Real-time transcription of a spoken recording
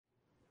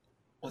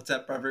What's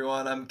up,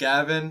 everyone? I'm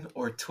Gavin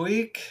or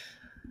Tweek.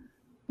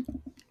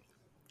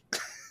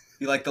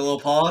 You like the little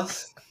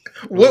pause?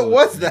 What Ooh,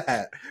 was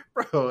that,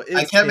 bro? I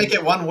It's can't make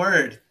pink. it one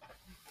word.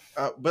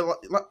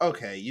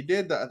 Okay, you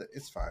did the other.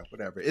 It's fine.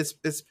 Whatever. It's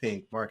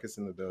pink. Marcus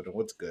in the building.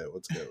 What's good?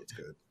 What's good? What's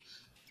good?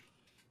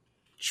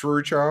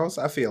 True, Charles.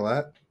 I feel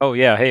that. Oh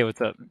yeah, hey,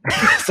 what's up?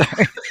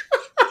 Sorry,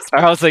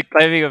 sorry, I was like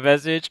typing a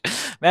message.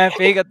 Man,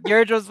 fake,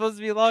 your intro's supposed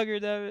to be longer,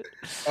 damn it.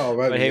 Oh,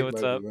 my But hey, bad.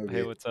 what's My bad. up? My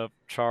Hey, bad. what's up,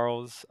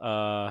 Charles?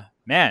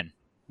 Man,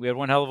 we had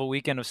one hell of a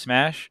weekend of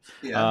Smash.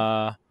 Yeah.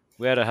 Uh,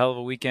 we had a hell of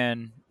a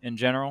weekend in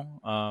general.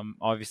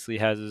 Obviously,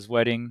 Haz's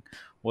wedding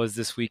was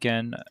this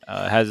weekend.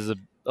 Haz is a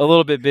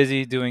little bit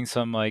busy doing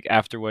some like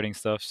after wedding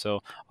stuff,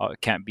 so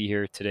can't be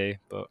here today.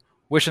 But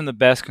wish him the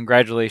best.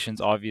 Congratulations,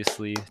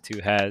 obviously,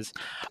 to Haz.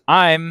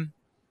 I'm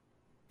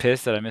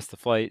pissed that I missed the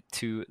flight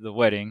to the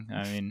wedding.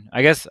 I mean,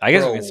 I guess we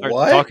Bro, can start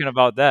what? talking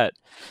about that.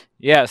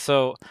 Yeah,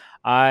 so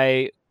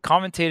I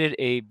commentated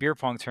a beer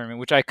pong tournament,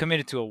 which I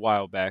committed to a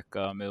while back. It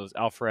was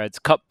Alfred's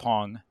Cup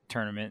Pong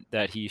tournament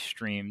that he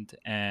streamed,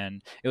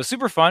 and it was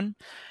super fun.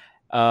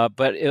 I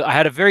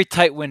had a very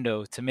tight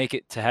window to make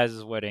it to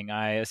Haz's wedding.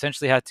 I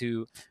essentially had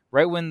to,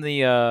 right when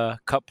the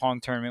Cup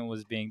Pong tournament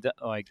was being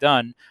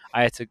done,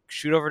 I had to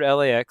shoot over to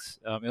LAX.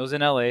 It was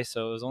in LA,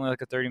 so it was only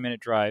like a 30-minute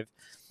drive,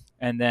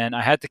 and then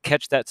I had to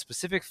catch that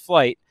specific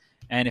flight.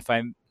 And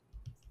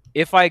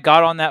if I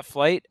got on that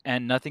flight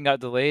and nothing got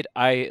delayed,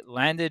 I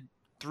landed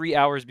 3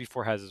 hours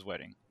before Haz's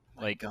wedding,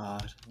 My like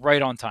God.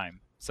 right on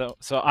time. So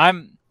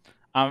I'm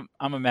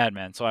a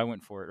madman, so I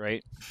went for it,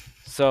 right?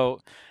 So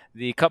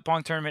the cup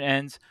pong tournament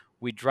ends.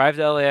 We drive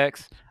to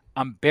LAX.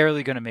 I'm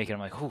barely gonna make it. I'm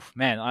like, oof,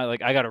 man, I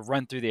gotta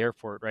run through the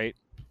airport, right?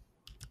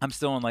 I'm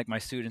still in like my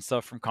suit and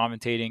stuff from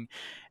commentating,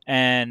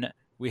 and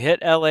we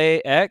hit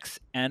LAX,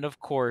 and of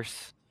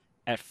course,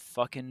 at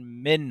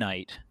fucking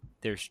midnight,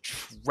 there's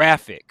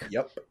traffic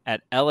Yep.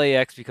 at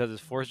LAX because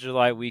it's Fourth of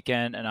July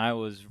weekend, and I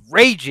was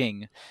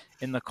raging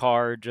in the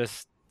car.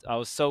 Just I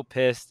was so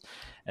pissed,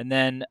 and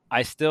then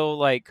I still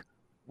like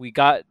we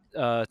got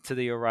to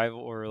the arrival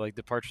or like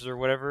departures or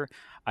whatever.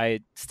 I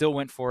still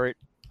went for it.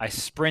 I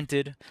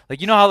sprinted.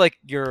 Like you know how like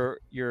your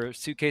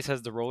suitcase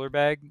has the roller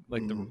bag,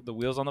 like the Mhm. the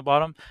wheels on the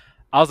bottom.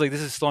 I was like,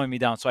 this is slowing me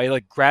down. So I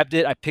like grabbed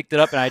it, I picked it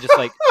up, and I just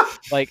like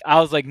I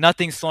was like,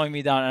 nothing's slowing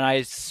me down, and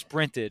I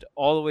sprinted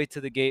all the way to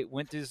the gate,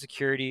 went through the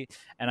security,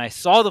 and I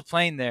saw the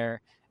plane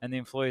there, and the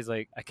employee's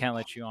like, I can't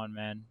let you on,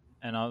 man.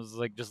 And I was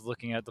like, just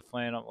looking at the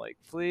plane, I'm like,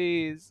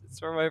 please, it's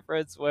for my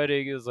friend's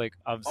wedding. It was like,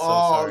 I'm so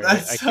Oh, sorry, I,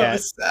 that's I so can't, I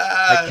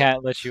sad.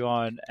 can't let you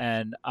on.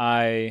 And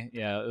I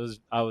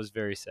was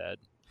very sad.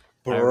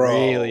 I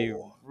really,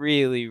 Bro.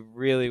 really,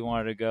 really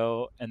wanted to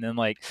go, and then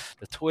like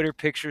the Twitter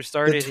pictures The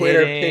started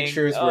Twitter hitting.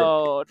 pictures were,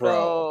 Oh bro.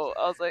 no!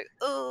 I was like,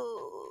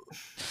 oh. It,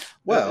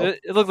 Well, it,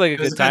 it looked like a It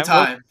was a good good time.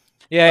 Look, time.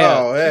 yeah, yeah.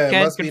 oh, You yeah, it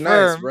can must be nice,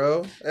 confirm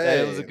bro. that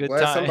it was Hey, a I'm good glad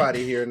time.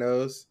 somebody here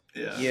knows.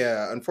 Yeah.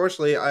 Yeah,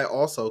 unfortunately, I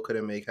also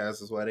couldn't make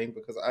Haz's wedding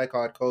because I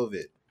caught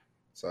COVID.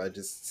 So I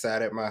just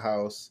sat at my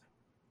house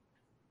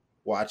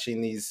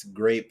watching these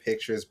great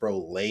pictures, bro.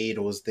 Lade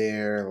was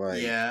there,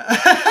 like Yeah.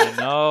 I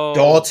know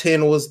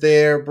Dalton was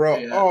there, bro.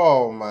 Yeah.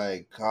 Oh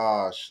my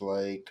gosh,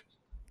 like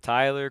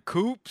Tyler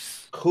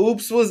Coops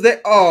Coops was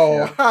there. Oh,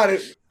 Yeah. how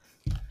did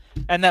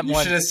and that You should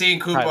one have seen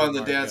Koopa Tyler on the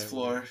Martin dance guy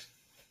over there.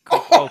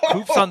 floor.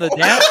 Coops on the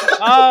dance.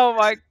 Oh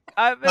my!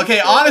 I missed Okay,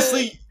 it.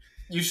 honestly,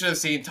 you should have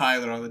seen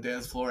Tyler on the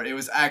dance floor. It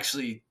was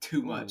actually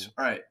too much. Ooh,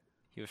 All right,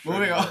 he was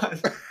moving shredding it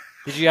up. on.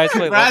 Did you guys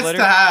play Love Congrats to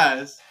Letter?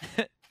 Has.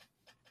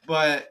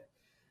 But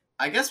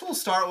I guess we'll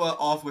start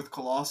off with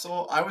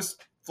Colossal. I was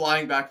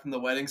flying back from the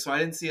wedding, so I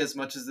didn't see as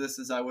much of this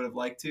as I would have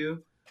liked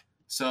to.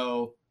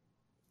 So,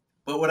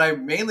 but what I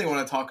mainly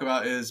want to talk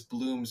about is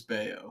Bloom's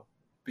Bayo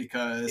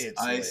because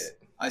it's I lit.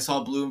 I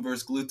saw Bloom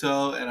versus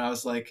Gluto and I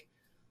was like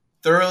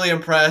thoroughly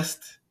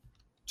impressed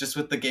just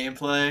with the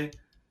gameplay,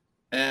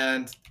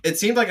 and it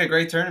seemed like a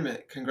great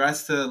tournament.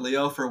 Congrats to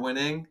Leo for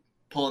winning,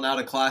 pulling out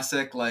a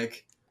classic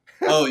like,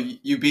 oh,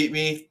 you beat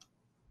me,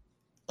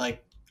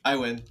 like I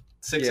win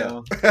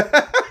Yeah.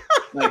 6-0.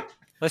 Like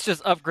Let's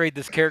just upgrade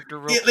this character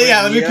real quick.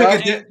 yeah,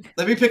 Yep.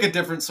 let me pick a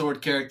different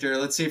sword character.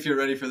 Let's see if you're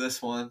ready for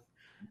this one.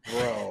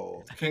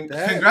 Bro,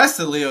 that Congrats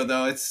to Leo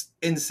though. It's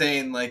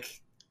insane.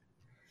 Like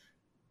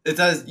it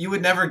does. You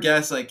would never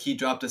guess like he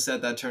dropped a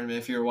set that tournament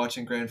if you were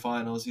watching grand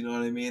finals. You know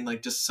what I mean?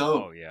 Like just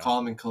so Oh yeah.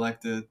 calm and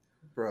collected.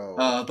 bro.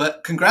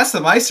 But congrats to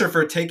Meister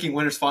for taking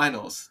winners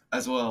finals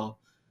as well.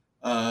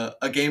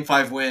 A game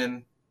 5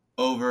 win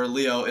over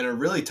Leo in a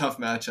really tough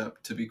matchup.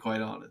 To be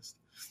quite honest.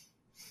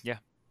 Yeah,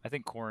 I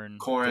think Corrin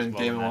does Corrin,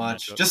 well Game in and that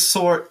Watch. matchup. Just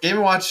sword. Game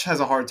and Watch has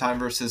a hard time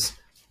versus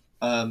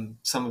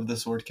some of the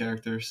sword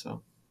characters.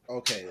 So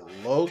Okay,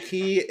 low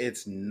key,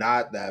 it's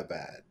not that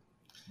bad.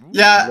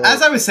 yeah, Ooh. as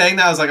Low I was saying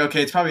that, I was like,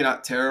 okay, it's probably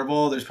not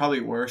terrible. There's probably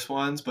worse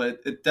ones, but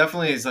it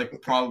definitely is like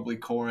probably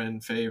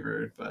Corrin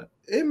favored. But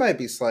It might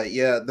be slight.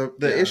 Yeah, the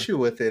yeah, issue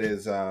with it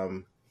is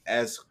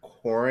as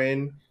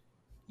Corin,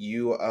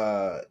 you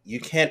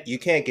can't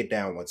get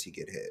down once you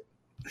get hit.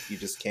 You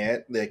just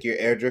can't. Like your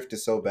air drift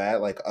is so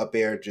bad, like up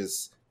air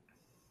just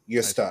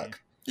you're I see. stuck.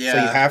 Yeah.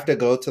 So you have to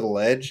go to the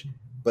ledge,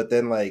 but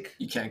then like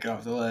you can't get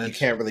off the ledge. you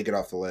can't really get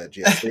off the ledge.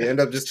 Yeah, so you end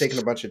up just taking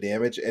a bunch of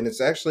damage, and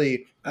it's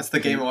actually That's the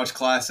Game & Watch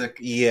classic.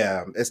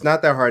 Yeah, it's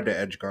not that hard to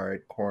edge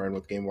guard Corrin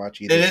with Game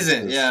Watch either. It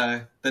isn't.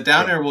 Yeah, the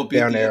down air will beat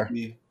down the air.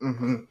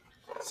 AP.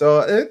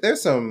 So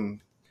there's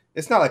some.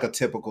 It's not like a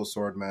typical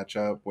sword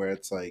matchup where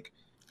it's like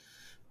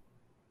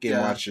Game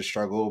Watch to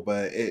struggle,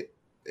 but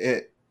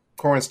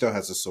Corrin still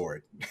has a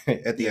sword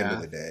at the end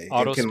of the day.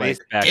 Auto space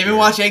back Game &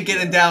 Watch ain't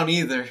getting down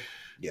either.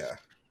 Yeah,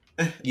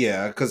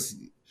 yeah, because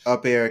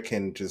up air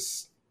can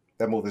just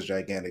that move is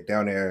gigantic.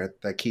 Down air,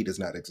 that key does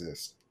not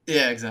exist.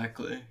 Yeah,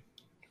 exactly.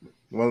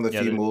 One of the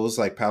few moves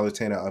like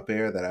Palutena up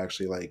air that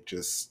actually like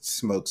just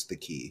smokes the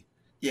key.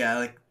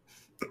 Yeah,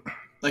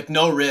 like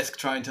no risk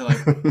trying to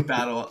like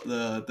battle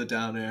the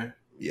down air.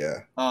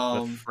 Yeah.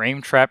 The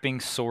frame trapping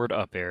sword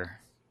up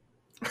air.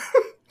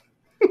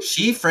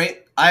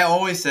 I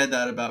always said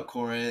that about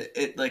Corrin.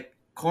 It like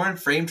Corrin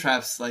frame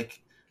traps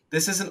like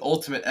this isn't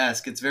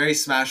ultimate-esque. It's very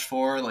Smash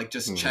 4, like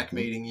just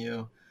checkmating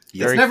you.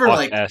 Very it's never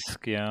like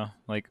esque, yeah.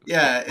 Like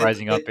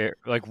rising up air,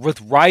 like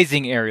with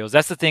rising aerials.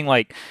 That's the thing.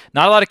 Like,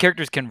 not a lot of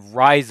characters can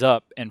rise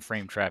up and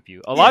frame trap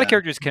you. A lot of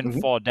characters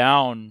can fall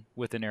down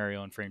with an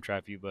aerial and frame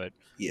trap you, but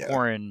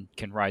Corrin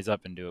can rise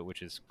up and do it,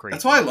 which is great.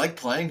 That's why I like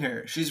playing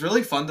her. She's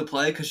really fun to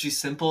play because she's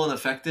simple and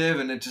effective,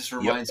 and it just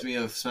reminds me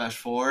of Smash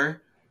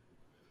 4.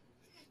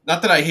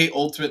 Not that I hate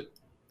ultimate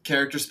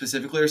characters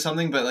specifically or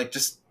something, but like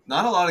just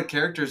not a lot of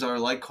characters are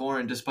like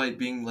Corrin, despite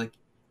being like.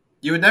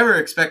 You would never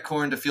expect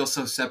Corrin to feel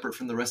so separate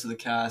from the rest of the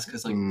cast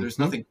because like there's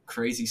nothing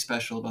crazy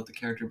special about the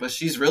character, but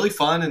she's really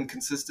fun and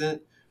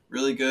consistent,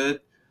 really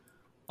good.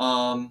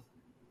 But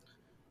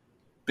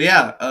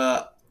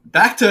yeah,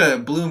 back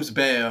to Bloom's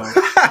Bayo.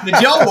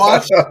 Did y'all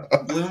watch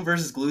Bloom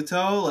versus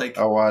Gluto? Like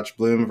I watched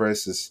Bloom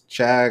versus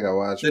Chag. I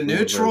watched the Bloom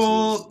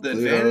neutral, the Gluto.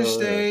 advantage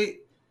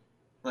state.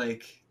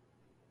 Like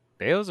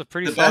Bayo's a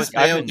pretty the best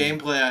Bayo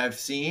gameplay I've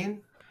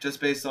seen,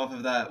 just based off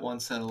of that one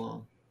set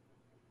alone.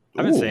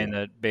 I've been saying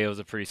that Bayo's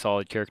a pretty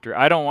solid character.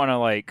 I don't want to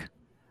like,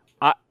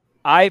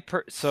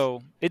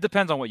 so it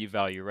depends on what you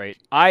value, right?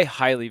 I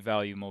highly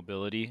value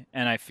mobility,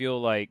 and I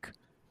feel like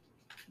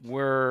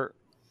we're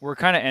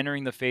kind of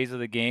entering the phase of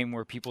the game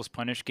where people's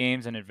punish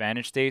games and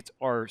advantage states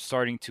are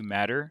starting to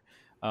matter.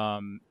 You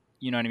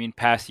know what I mean?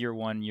 Past year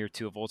 1, year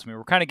 2 of Ultimate,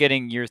 we're kind of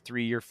getting year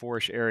 3, year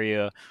 4-ish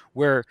area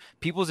where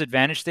people's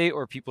advantage state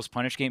or people's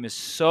punish game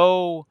is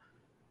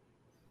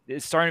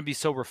it's starting to be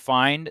so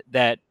refined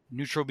that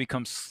neutral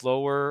becomes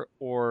slower,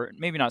 or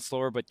maybe not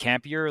slower, but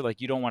campier.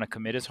 Like you don't want to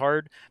commit as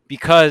hard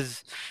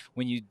because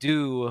when you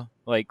do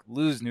like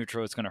lose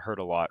neutral, it's going to hurt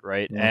a lot,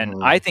 right?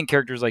 And I think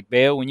characters like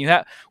Bayo, when you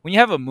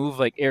have a move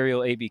like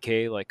aerial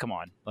ABK, like come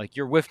on, like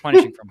you're whiff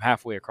punishing from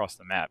halfway across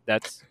the map.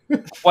 That's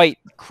quite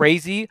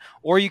crazy.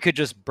 Or you could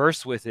just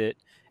burst with it,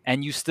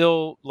 and you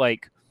still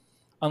like,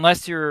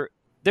 unless you're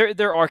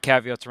there are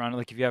caveats around it,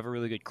 like if you have a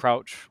really good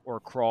crouch or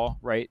crawl,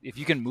 right? If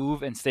you can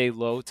move and stay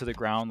low to the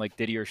ground like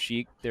Diddy or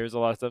Sheik, there's a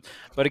lot of stuff.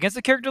 But against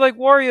a character like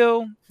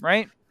Wario,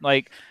 right?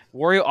 Like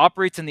Wario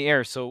operates in the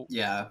air, so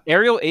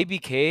aerial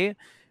ABK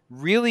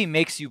really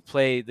makes you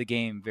play the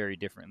game very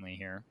differently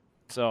here.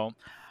 So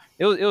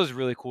it was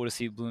really cool to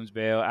see Bloom's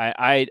Bayo.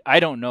 I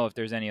don't know if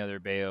there's any other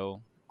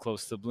Bayo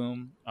close to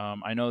Bloom.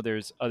 I know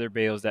there's other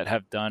Bayos that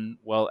have done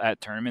well at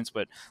tournaments,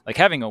 but like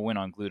having a win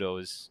on Gluto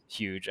is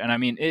huge. And I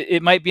mean,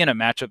 it might be in a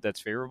matchup that's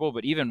favorable,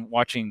 but even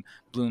watching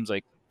Bloom's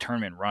like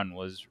tournament run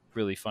was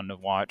really fun to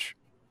watch.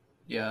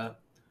 Yeah.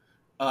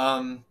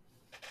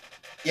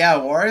 Yeah,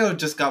 Wario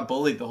just got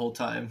bullied the whole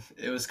time.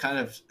 It was kind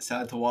of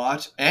sad to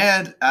watch.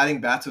 And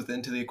adding bats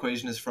within to the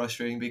equation is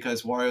frustrating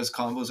because Wario's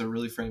combos are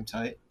really frame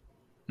tight.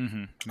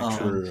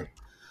 True.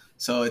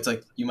 So it's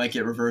like you might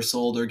get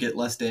reversaled or get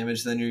less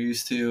damage than you're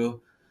used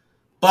to.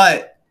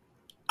 But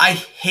I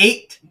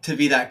hate to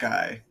be that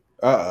guy.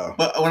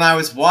 But when I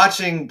was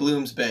watching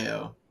Bloom's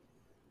Bayo,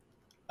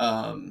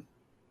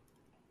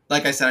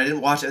 like I said, I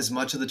didn't watch as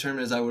much of the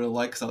tournament as I would have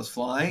liked because I was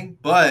flying.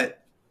 But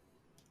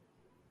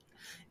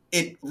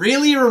it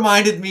really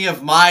reminded me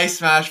of my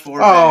Smash 4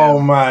 Bayo.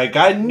 My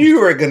God. I knew you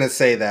were going to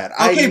say that.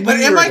 Okay, but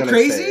am I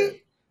crazy?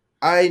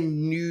 I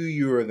knew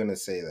you were gonna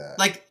say that.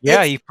 Like,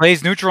 yeah, he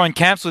plays neutral in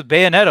camps with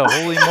Bayonetta.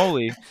 Holy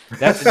moly,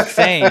 that's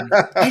insane!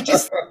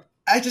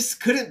 I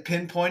just couldn't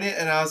pinpoint it,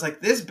 and I was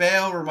like, this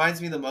Bayo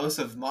reminds me the most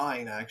of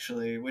mine,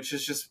 actually, which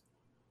is just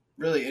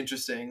really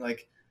interesting.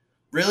 Like,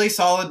 really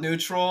solid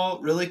neutral,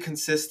 really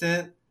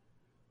consistent,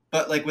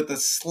 but like with a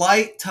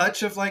slight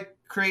touch of like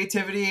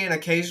creativity and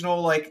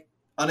occasional like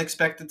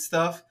unexpected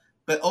stuff,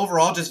 but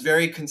overall just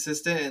very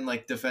consistent and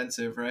like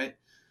defensive, right?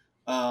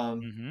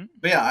 But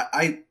yeah,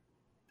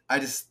 I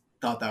just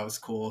thought that was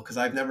cool because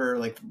I've never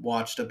like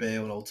watched a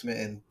Bayo in Ultimate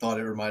and thought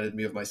it reminded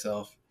me of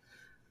myself.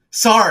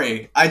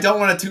 Sorry, I don't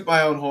want to toot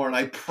my own horn.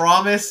 I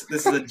promise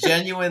this is a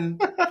genuine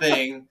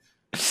thing.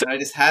 I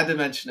just had to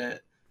mention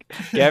it.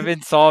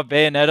 Gavin saw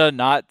Bayonetta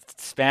not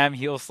spam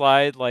heel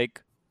slide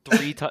like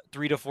three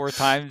to 4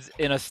 times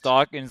in a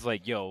stock and is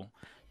like, yo,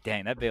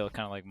 Dang, that Bale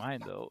kind of like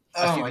mine though.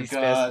 Oh my These space.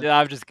 god. No,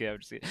 I'm just kidding. I'm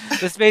just kidding.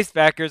 The space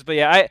backers, but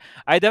yeah,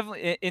 I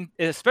definitely,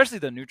 especially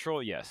the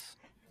neutral, yes,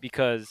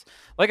 because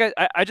like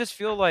I just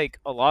feel like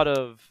a lot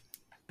of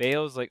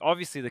Bale's, like,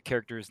 obviously the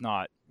character is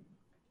not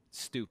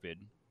stupid,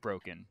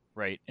 broken,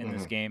 right, in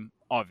this Mhm. game,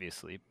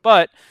 obviously,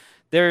 but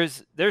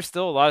there's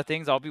still a lot of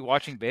things I'll be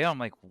watching Bale. I'm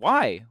like,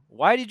 why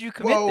did you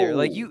commit there?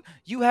 Like, Whoa.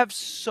 you have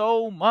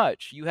so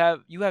much, you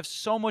have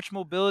so much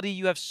mobility,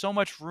 you have so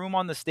much room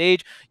on the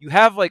stage, you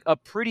have like a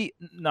pretty,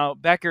 now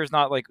back here is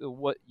not like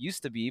what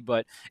used to be,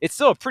 but it's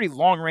still a pretty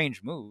long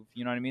range move,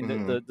 you know what I mean?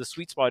 Mhm. The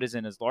sweet spot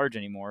isn't as large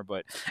anymore,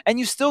 but, and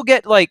you still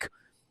get like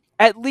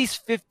at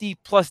least 50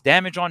 plus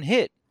damage on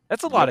hit.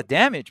 That's a lot Yep. of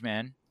damage,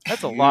 man.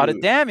 That's a lot of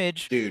You,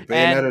 damage. dude, And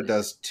Bayonetta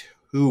does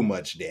too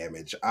much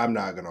damage. I'm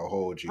not gonna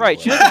hold you, right,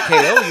 she but doesn't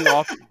KO you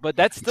off, but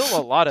that's still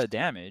a lot of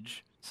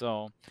damage.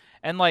 So,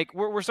 and like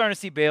we're starting to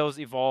see Bales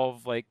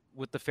evolve, like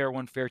with the fair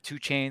one, fair two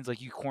chains,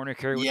 like you corner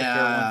carry with the fair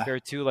one, Yeah. fair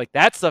two, like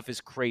that stuff is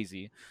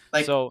crazy.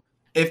 Like So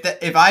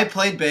if I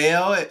played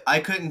Bayo, I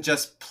couldn't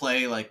just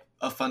play like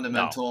a no,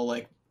 fundamental,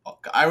 like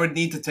I would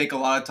need to take a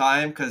lot of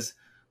time because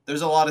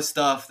there's a lot of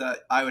stuff that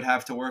I would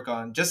have to work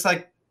on. Just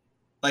like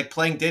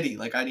playing Diddy,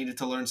 like I needed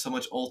to learn so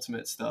much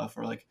ultimate stuff,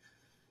 or like,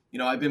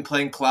 I've been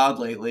playing Cloud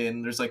lately,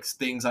 and there's like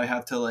things I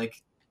have to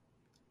like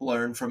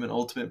learn from an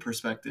ultimate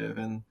perspective,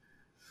 and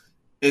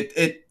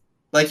it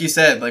like you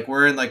said, like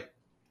we're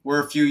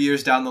a few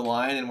years down the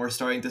line, and we're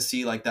starting to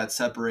see like that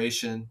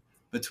separation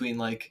between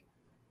like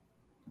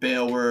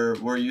Bayo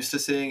we're used to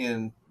seeing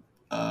and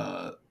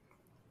uh,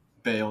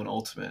 Bayo and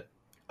Ultimate.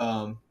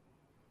 But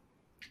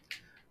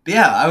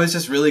yeah, I was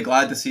just really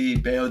glad to see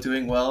Bayo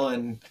doing well,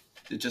 and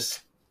it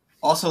just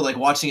also like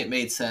watching it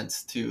made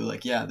sense too.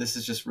 Like, yeah, this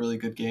is just really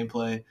good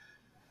gameplay.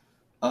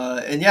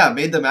 And yeah, it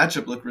made the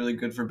matchup look really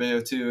good for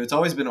Bayo too. It's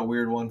always been a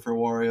weird one for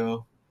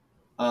Wario.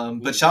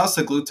 But shout outs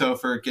to Gluto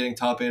for getting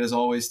top 8 as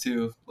always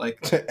too.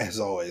 Like, as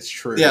always,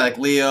 true. yeah, like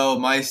Leo,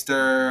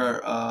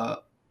 Meister,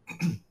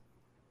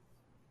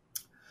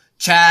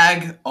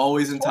 Chag,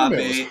 always in top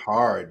Tournament was 8.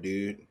 hard,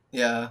 dude.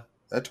 Yeah.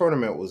 That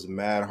tournament was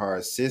mad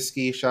hard.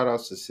 Siski, shout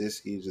outs to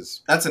Siski,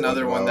 just That's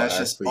another playing one well that's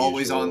as just per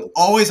always usual.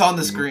 on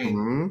the screen.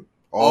 Mhm.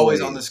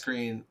 Always on the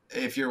screen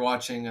if you're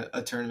watching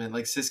a tournament.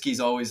 Like Siski's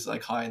always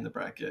like high in the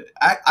bracket.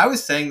 I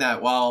was saying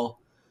that while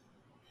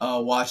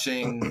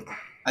watching.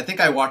 I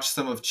think I watched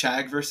some of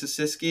Chag versus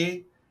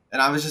Siski,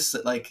 and I was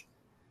just like,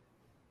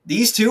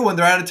 these two when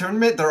they're at a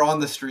tournament, they're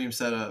on the stream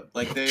setup.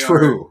 Like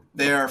True.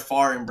 they are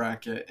far in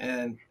bracket,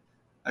 and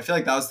I feel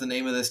like that was the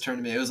name of this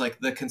tournament. It was like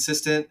the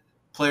consistent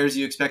players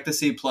you expect to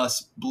see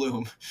plus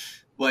Bloom.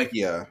 Like,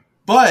 Yeah.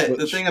 but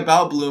the thing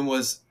about Bloom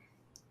was,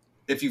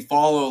 if you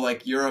follow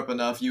like Europe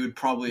enough, you would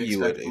probably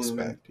expect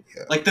Bloom.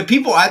 Yeah. Like the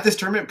people at this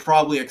tournament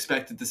probably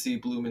expected to see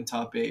Bloom in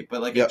top 8,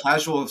 but like Yep. a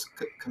casual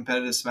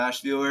competitive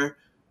Smash viewer,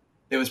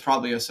 it was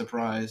probably a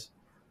surprise.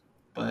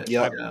 But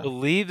Yep. I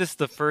believe this is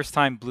the first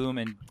time Bloom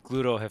and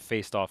Gluto have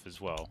faced off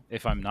as well,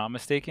 if I'm not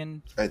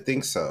mistaken. I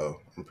think so.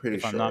 I'm pretty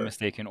sure. If I'm not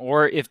mistaken,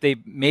 or if they've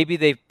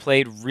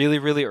played really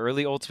really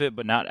early Ultimate,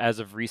 but not as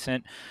of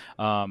recent.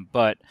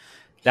 But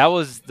that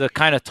was the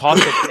kind of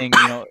toss-up thing,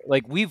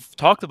 like we've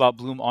talked about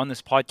Bloom on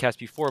this podcast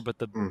before, but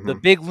the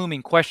big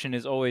looming question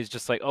is always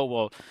just like, oh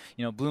well,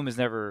 Bloom has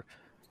never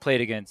played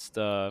against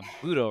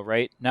Gluto,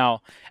 right?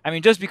 Now, I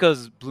mean, just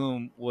because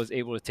Bloom was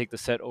able to take the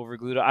set over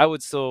Gluto, I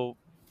would still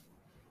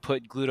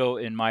put Gluto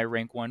in my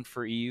rank 1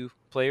 for EU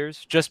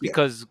players, just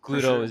because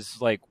Gluto is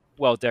like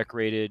well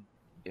decorated,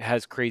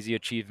 has crazy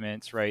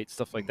achievements, right?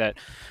 Stuff like that.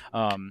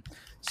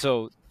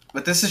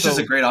 But this is just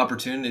a great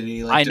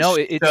opportunity. Like, I know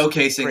it's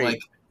showcasing great.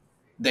 Like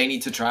they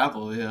need to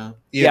travel. Yeah.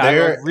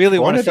 I really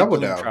want to see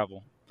Bloom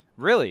travel.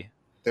 Really?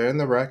 They're in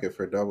the bracket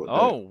for double.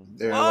 Oh.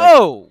 They're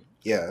like,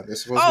 yeah, they're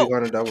supposed to be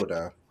going to double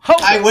down.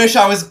 I wish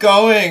I was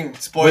going.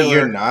 Spoiler. Wait,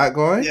 you're not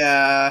going?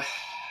 Yeah.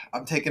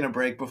 I'm taking a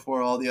break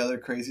before all the other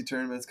crazy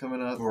tournaments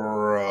coming up.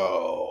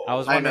 Bro. I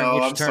was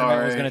wondering which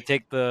tournament was going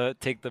to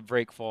take the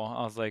break fall.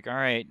 I was like, all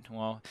right,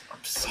 well.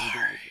 I'm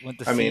sorry. Went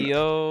the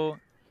CEO.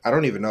 I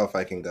don't even know if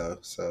I can go,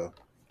 so.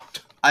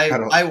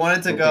 I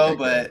wanted to go,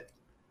 but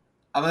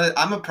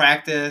I'm a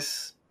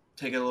practice,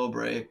 take a little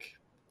break.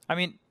 I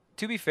mean,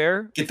 to be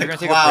fair, get the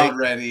cloud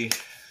ready.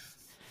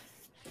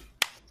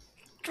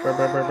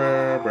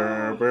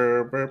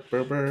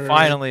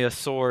 Finally, a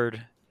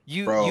sword.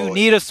 You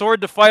need a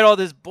sword to fight all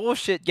this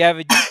bullshit,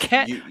 Gavin. You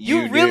can't.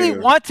 you really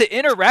want to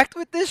interact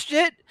with this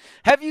shit?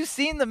 Have you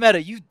seen the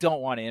meta? You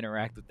don't want to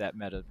interact with that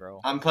meta,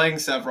 bro. I'm playing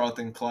Sephiroth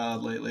in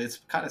Cloud lately. It's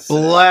kind of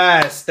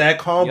blast. That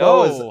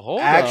combo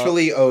is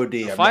actually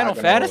OD. Final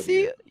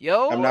Fantasy?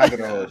 Yo, I'm not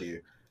gonna hold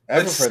you.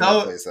 It's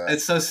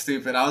so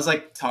stupid. I was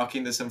like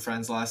talking to some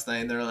friends last night,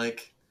 and they're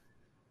like,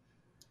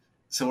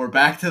 "So we're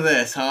back to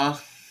this, huh?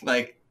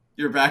 Like."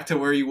 You're back to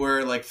where you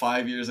were like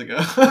 5 years ago.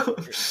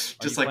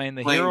 Just like playing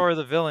the hero or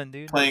the villain,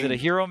 dude. Is it a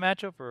hero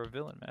matchup or a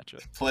villain matchup?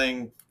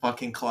 Playing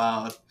fucking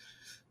Cloud.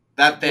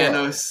 That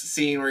Thanos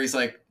scene where he's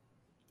like,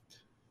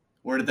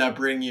 "Where did that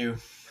bring you?"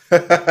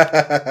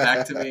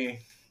 Back to me.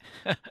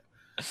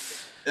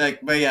 Like,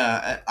 but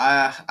yeah,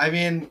 I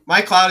mean,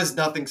 my cloud is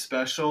nothing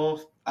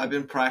special. I've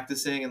been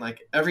practicing, and like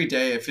every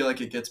day, I feel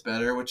like it gets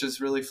better, which is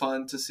really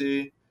fun to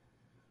see.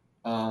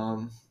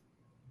 Um,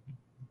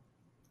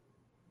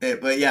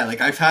 but yeah,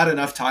 like I've had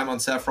enough time on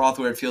Sephiroth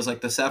where it feels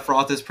like the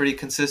Sephiroth is pretty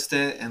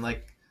consistent, and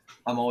like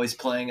I'm always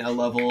playing a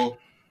level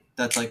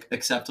that's like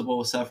acceptable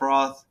with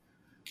Sephiroth.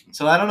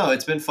 So I don't know.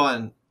 It's been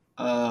fun.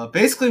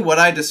 Basically, what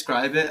I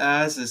describe it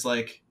as is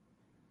like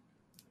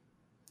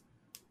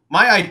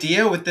my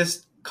idea with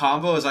this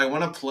combo is I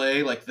want to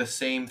play like the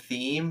same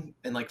theme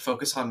and like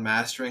focus on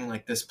mastering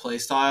like this play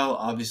style.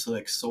 Obviously,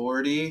 like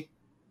swordy.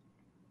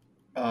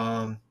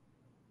 Um,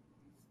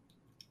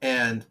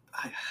 and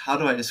how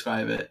do I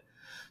describe it?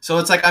 So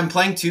it's like I'm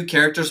playing two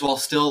characters while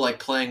still like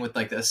playing with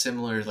like a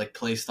similar like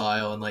play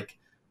style, and like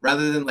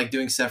rather than like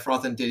doing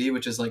Sephiroth and Diddy,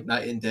 which is like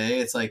night and day,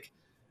 it's like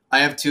I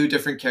have two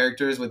different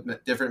characters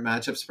with different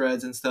matchup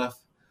spreads and stuff,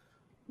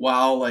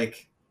 while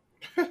like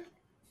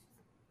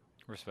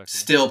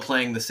still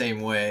playing the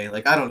same way.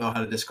 Like I don't know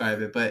how to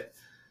describe it, but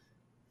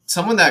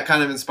someone that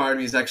kind of inspired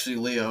me is actually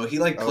Leo. He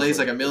like plays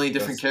like a million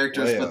different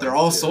characters, Leo, but they're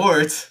all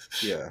swords.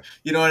 Yeah,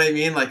 you know what I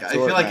mean? Like Sword I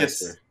feel like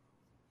master.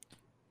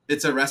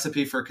 it's a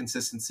recipe for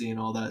consistency and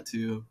all that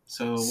too.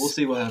 So we'll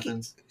see what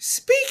happens.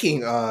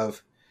 Speaking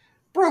of,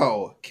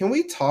 bro, can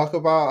we talk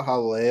about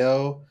how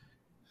Leo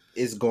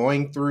is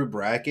going through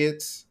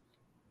brackets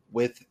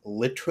with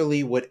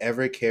literally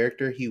whatever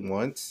character he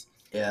wants?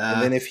 Yeah.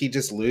 And then if he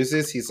just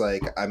loses, he's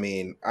like, I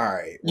mean, all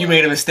right. Well, you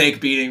made a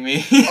mistake beating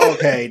me.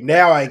 Okay,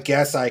 now I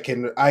guess I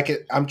can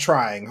I'm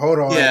trying. Hold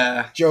on.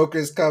 Yeah.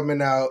 Joker's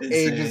coming out.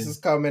 Aegis is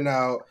coming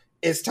out.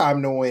 It's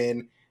time to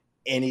win.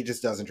 And he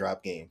just doesn't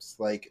drop games.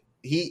 Like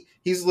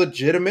he's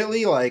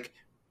legitimately like,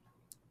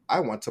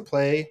 I want to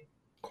play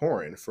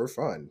Corrin for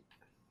fun.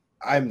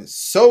 I'm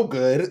so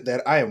good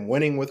that I am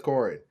winning with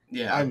Corrin.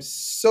 Yeah. I'm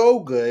so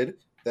good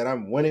that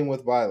I'm winning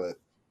with Violet.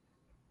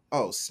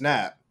 Oh,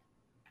 snap.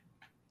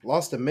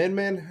 Lost a Min.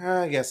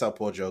 I guess I'll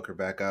pull Joker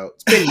back out.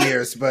 It's been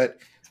years, but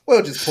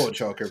we'll just pull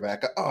Joker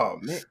back out. Oh,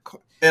 man.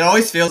 It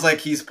always feels like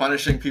he's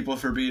punishing people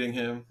for beating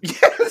him. Yeah,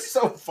 it's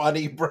so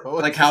funny, bro.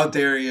 Like, how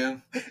dare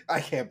you? I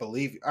can't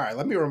believe you. All right,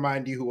 let me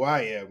remind you who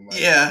I am.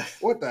 Like, yeah.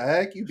 What the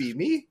heck? You beat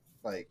me?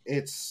 Like,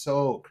 it's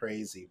so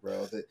crazy,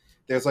 bro. That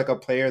there's like a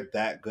player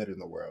that good in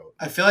the world.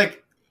 I feel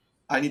like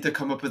I need to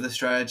come up with a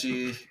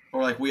strategy,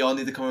 or like we all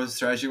need to come up with a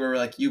strategy where we're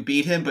like, you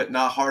beat him, but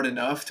not hard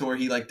enough to where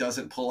he like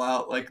doesn't pull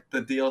out like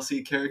the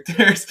DLC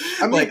characters.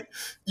 I mean, like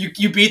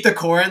you beat the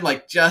Corrin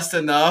like just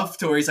enough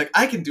to where he's like,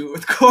 I can do it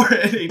with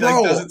Corrin. He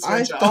bro, like doesn't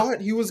switch I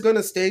thought he was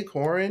gonna stay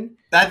Corrin.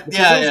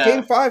 Yeah.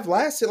 Game 5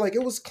 lasted like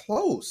it was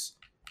close.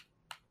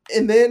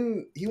 And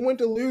then he went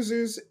to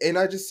losers, and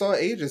I just saw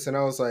Aegis, and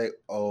I was like,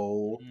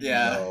 "Oh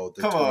no,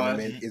 the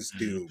tournament is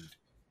doomed.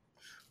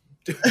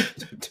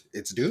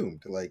 It's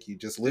doomed. Like you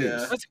just lose."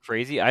 Yeah. That's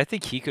crazy. I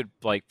think he could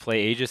like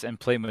play Aegis and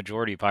play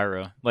majority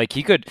Pyro. Like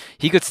he could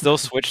still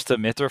switch to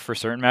Mithra for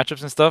certain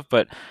matchups and stuff.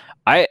 But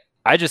I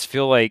just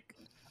feel like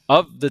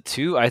of the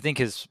two, I think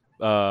his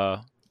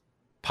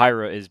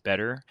Pyra is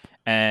better,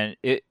 and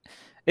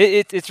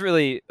it's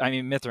really, I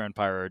mean, Mithra and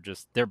Pyra are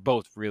just, they're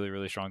both really,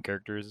 really strong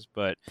characters,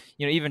 but,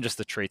 you know, even just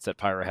the traits that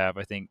Pyra have,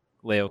 I think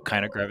Leo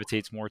kind of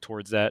gravitates more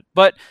towards that.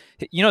 But,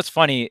 you know, it's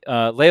funny,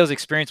 Leo's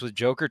experience with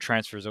Joker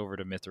transfers over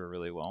to Mithra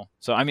really well.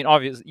 So, I mean,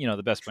 obviously, you know,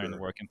 the best player in the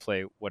world can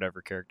play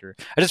whatever character.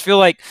 I just feel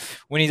like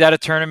when he's at a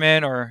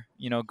tournament or,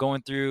 you know,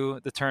 going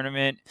through the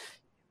tournament,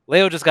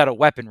 Leo just got a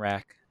weapon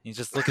rack. He's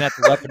just looking at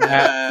the weapon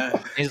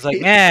rack. He's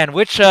like, man,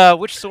 which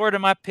sword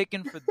am I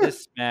picking for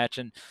this match?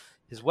 And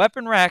his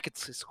weapon rack,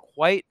 it's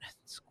quite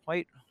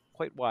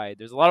wide.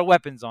 There's a lot of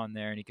weapons on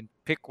there, and he can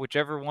pick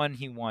whichever one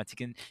he wants. He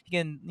can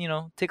you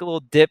know, take a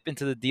little dip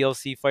into the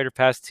DLC Fighter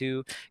Pass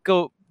 2,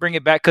 go bring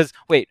it back. Cause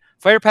wait,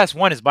 Fighter Pass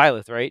 1 is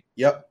Byleth, right?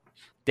 Yep.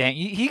 Dang,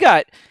 he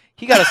got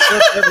a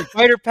sword for every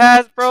Fighter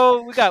Pass,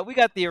 bro. We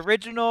got the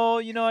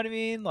original. You know what I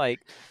mean?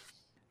 Like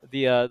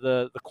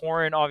the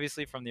Corrin,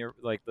 obviously from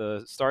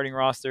the starting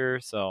roster.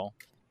 So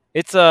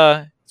it's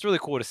really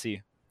cool to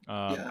see.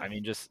 I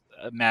mean, just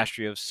a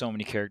mastery of so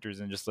many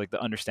characters and just like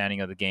the understanding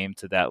of the game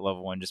to that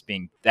level and just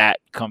being that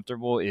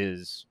comfortable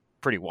is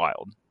pretty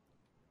wild.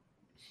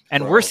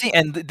 And we're seeing,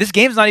 and this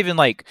game's not even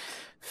like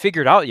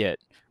figured out yet,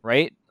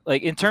 right?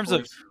 Like in terms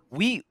of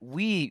we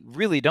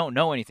really don't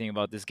know anything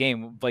about this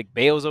game. Like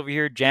Bale's over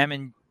here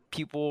jamming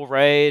people,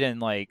 right?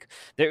 And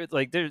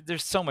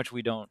there's so much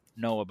we don't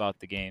know about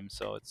the game.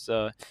 So it's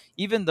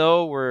even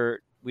though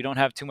we don't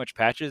have too much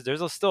patches,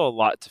 there's still a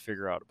lot to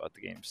figure out about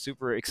the game.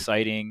 Super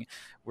exciting.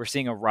 We're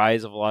seeing a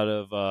rise of a lot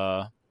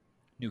of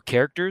new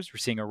characters. We're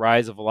seeing a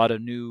rise of a lot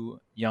of new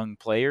young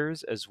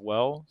players as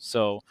well.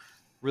 So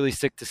really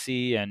sick to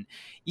see. And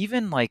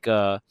even like you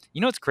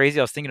know what's crazy?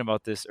 I was thinking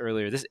about this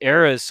earlier. This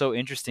era is so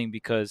interesting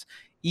because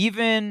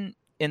even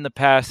in the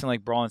past in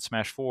like Brawl and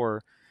Smash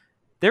 4,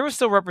 there was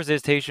still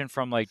representation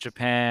from like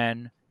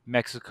Japan,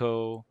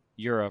 Mexico,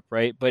 Europe,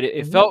 right? But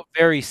it felt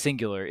very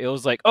singular. It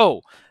was like,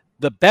 oh,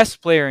 the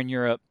best player in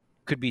Europe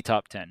could be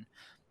top 10.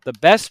 The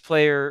best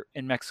player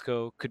in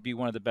Mexico could be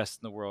one of the best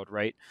in the world,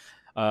 right?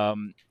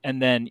 And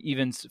then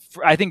even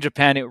I think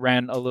Japan, it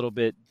ran a little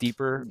bit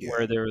deeper Yeah.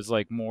 where there was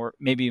like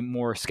maybe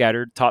more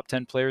scattered top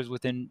 10 players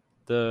within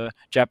the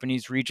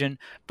Japanese region.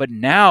 But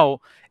now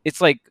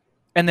it's like,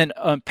 and then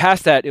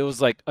past that, it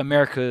was like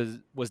America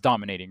was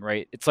dominating,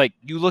 right? It's like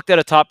you looked at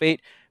a top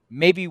 8,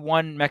 maybe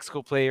one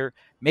Mexico player,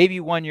 maybe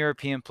one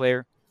European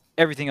player,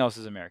 everything else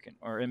is American,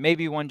 or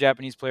maybe one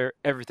Japanese player,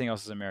 everything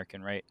else is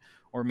American, right?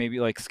 Or maybe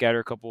like scatter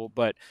a couple,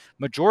 but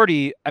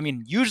majority, I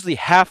mean, usually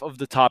half of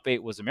the top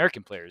 8 was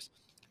American players.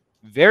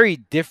 Very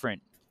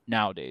different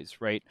nowadays,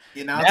 right?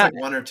 Yeah, now it's like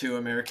one or two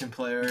American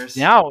players.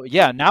 Now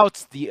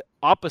it's the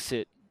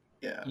opposite.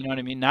 Yeah. You know what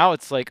I mean? Now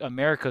it's like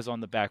America's on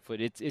the back foot.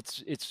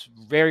 It's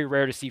very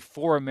rare to see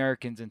 4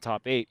 Americans in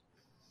top 8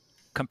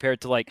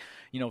 compared to like,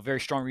 very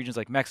strong regions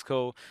like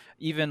Mexico,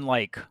 even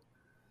like,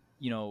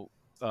 you know,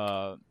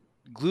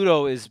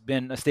 Gluto has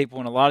been a staple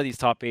in a lot of these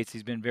top 8s.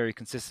 He's been very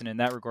consistent in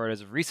that regard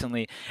as of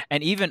recently.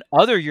 And even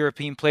other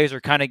European players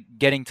are kind of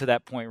getting to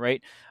that point,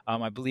 right?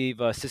 I believe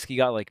Siski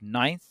got like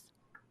 9th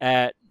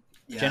at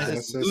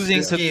Genesis,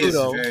 losing to Siski is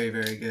Gluto. very,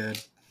 very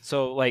good.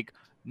 So like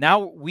now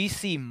we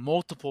see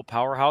multiple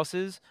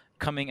powerhouses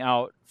coming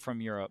out from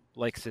Europe,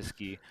 like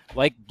Siski,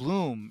 like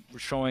Bloom,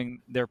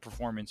 showing their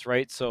performance,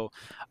 right? So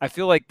I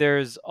feel like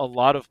there's a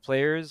lot of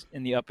players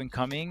in the up and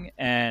coming,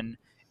 and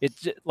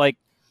it's like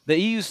the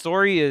EU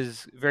story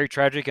is very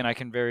tragic, and I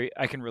can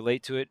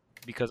relate to it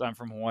because I'm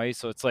from Hawaii.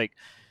 So it's like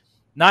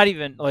not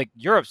even like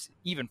Europe's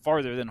even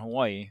farther than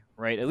Hawaii,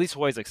 right? At least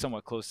Hawaii's like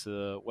somewhat close to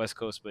the West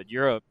Coast, but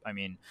Europe, I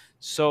mean,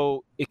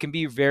 so it can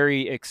be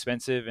very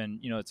expensive, and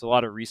it's a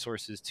lot of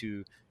resources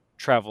to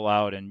travel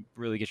out and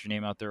really get your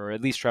name out there, or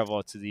at least travel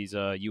out to these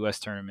U.S.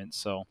 tournaments.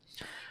 So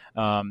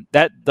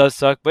that does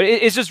suck, but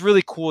it's just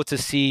really cool to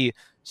see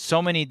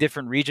so many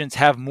different regions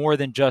have more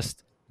than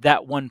just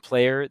that one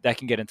player that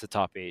can get into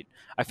top 8.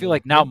 I feel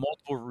like now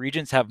multiple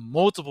regions have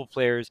multiple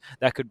players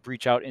that could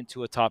breach out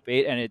into a top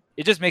 8, and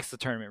it just makes the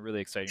tournament really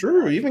exciting.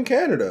 True, even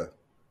Canada.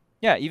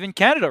 Yeah, even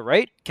Canada,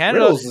 right?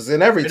 Canada Riddles is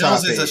in every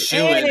top 8. Riddles is a shoe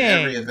in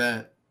every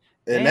event.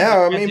 And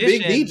now, I mean,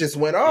 Big D just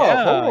went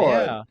off. Hold on.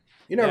 Yeah.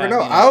 You never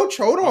know. Ouch,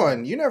 hold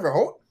on. You never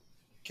hold.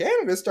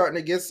 Canada's starting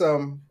to get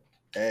some,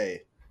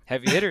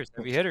 heavy hitters.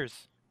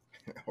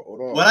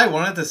 Hold on. What I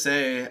wanted to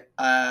say,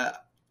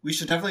 we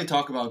should definitely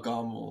talk about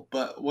Goml,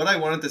 but what I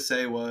wanted to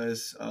say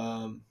was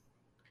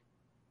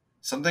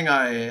something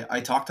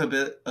I talked a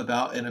bit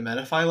about in a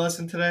Metafy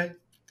lesson today,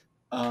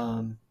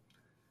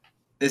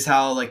 is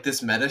how like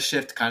this meta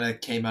shift kind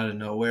of came out of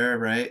nowhere,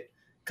 right?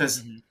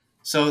 Because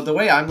so the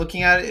way I'm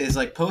looking at it is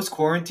like post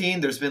quarantine,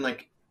 there was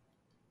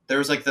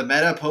like the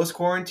meta post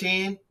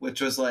quarantine,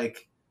 which was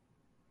like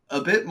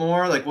a bit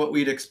more like what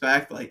we'd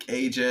expect, like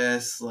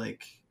Aegis,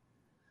 like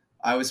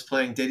I was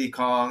playing Diddy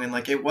Kong, and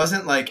like it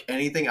wasn't like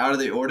anything out of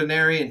the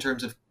ordinary in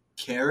terms of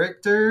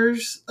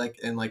characters, like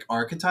and like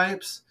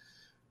archetypes.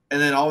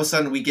 And then all of a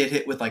sudden we get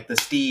hit with like the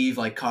Steve,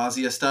 like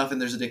Kazuya stuff, and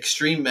there's an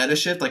extreme meta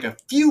shift like a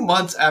few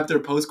months after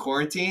post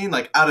quarantine,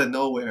 like out of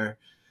nowhere.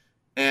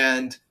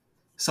 And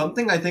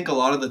something I think a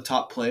lot of the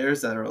top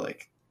players that are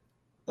like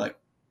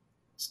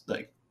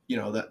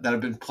that have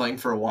been playing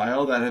for a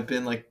while, that have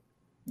been like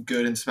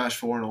good in Smash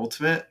 4 and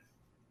Ultimate,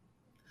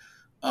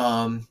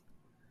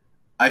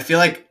 I feel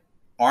like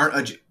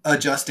aren't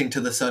adjusting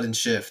to the sudden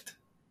shift,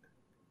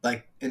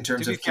 like in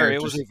terms of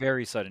characters. It was a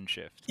very sudden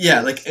shift. Yeah,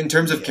 like in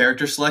terms of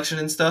character selection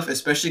and stuff,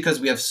 especially because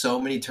we have so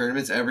many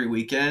tournaments every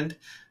weekend,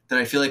 that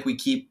I feel like we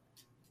keep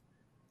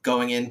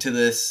going into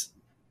this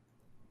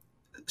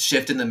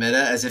shift in the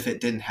meta as if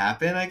it didn't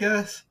happen, I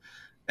guess.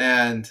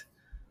 And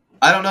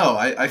I don't know.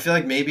 I feel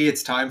like maybe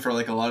it's time for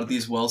like a lot of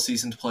these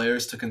well-seasoned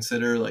players to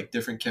consider like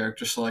different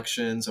character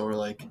selections, or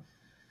like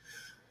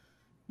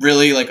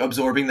really like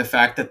absorbing the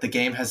fact that the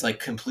game has like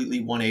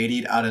completely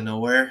 180'd out of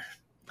nowhere.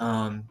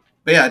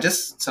 But yeah,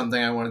 just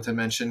something I wanted to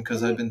mention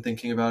because I've been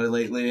thinking about it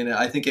lately, and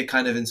I think it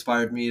kind of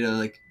inspired me to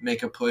like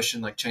make a push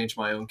and like change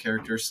my own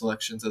character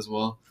selections as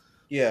well.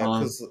 Yeah,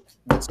 because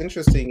what's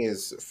interesting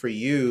is for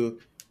you,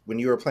 when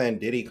you were playing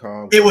Diddy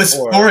Kong, it was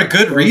for a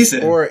good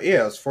reason. It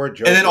was for a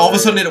joke. And then all of a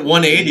sudden it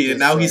 180, and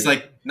now he's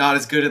like not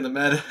as good in the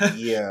meta.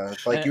 Yeah,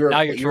 like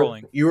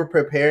you were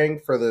preparing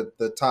for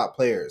the top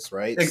players,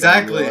 right?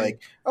 Exactly. So you were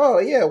like, oh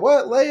yeah,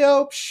 what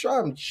layup?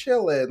 I'm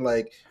chilling.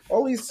 Like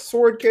all these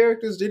sword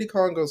characters, Diddy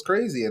Kong goes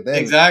crazy, and then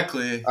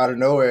exactly out of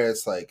nowhere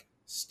it's like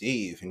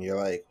Steve, and you're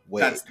like,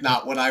 wait, that's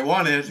not what I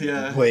wanted.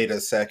 Yeah. Wait a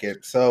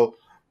second. So.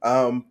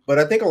 But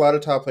I think a lot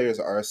of top players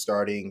are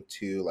starting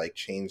to like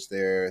change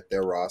their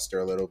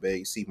roster a little bit.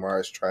 You see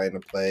Mars trying to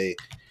play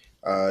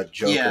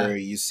Joker. Yeah.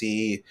 You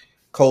see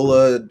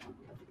Cola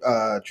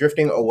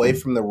drifting away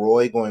from the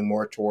Roy, going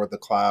more toward the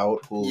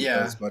Cloud, who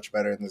does much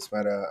better in this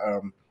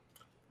meta.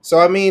 So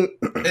I mean,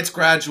 it's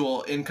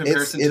gradual in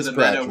comparison to the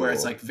meta, where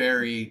it's like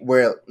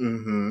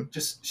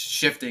just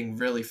shifting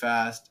really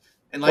fast,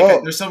 and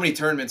like there's so many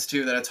tournaments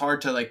too that it's hard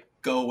to like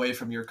go away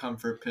from your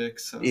comfort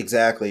picks. So.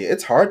 Exactly.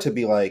 It's hard to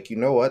be like, you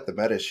know what, the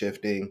meta's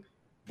shifting,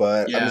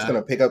 but I'm just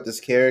gonna pick up this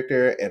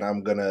character and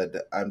I'm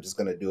just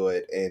gonna do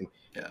it. And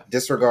Yeah.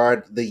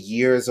 disregard the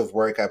years of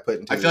work I put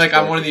into I this feel like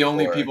I'm one character of the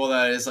only before. people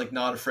that is like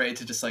not afraid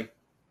to just like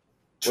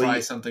Well, try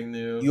something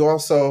new. you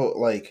also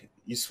like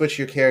you switch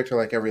your character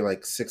like every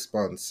like 6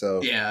 months,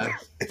 so Yeah.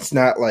 it's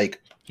not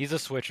like He's a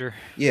switcher.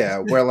 yeah,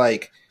 where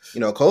like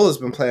Cola's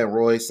been playing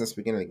Roy since the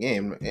beginning of the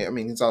game. I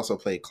mean, he's also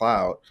played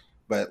Cloud,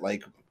 but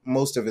like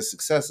most of his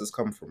success has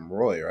come from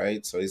Roy,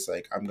 right? So he's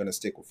like, I'm gonna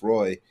stick with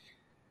Roy.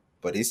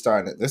 But he's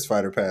starting this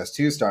Fighter Pass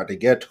 2 starting to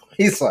get.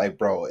 He's like,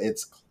 bro,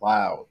 it's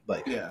Cloud,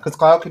 like Yeah. because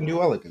Cloud can do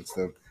well against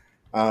them.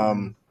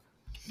 Mhm.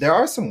 There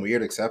are some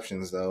weird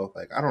exceptions though.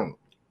 Like I don't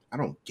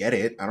get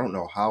it. I don't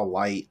know how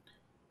Light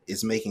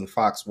is making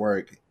Fox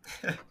work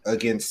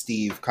against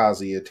Steve,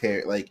 Kazuya,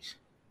 Terry. Like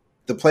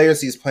the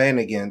players he's playing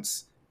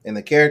against and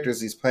the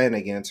characters he's playing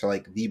against are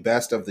like the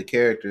best of the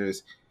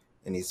characters,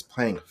 and he's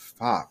playing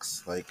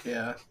Fox. Like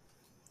Yeah.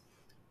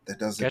 that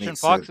doesn't Catching make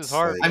Fox is sense.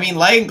 hard. Like, I mean,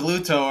 Light and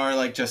Gluto are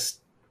like just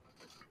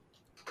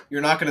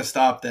you're not gonna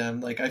stop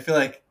them. Like I feel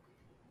like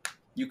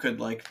you could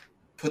like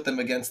put them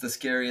against the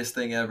scariest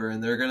thing ever,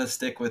 and they're gonna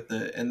stick with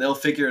it, and they'll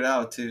figure it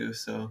out too.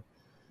 So,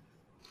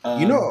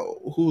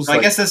 who's I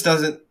like guess this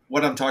doesn't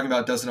what I'm talking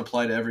about doesn't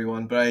apply to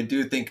everyone, but I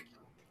do think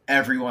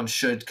everyone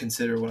should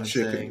consider what I'm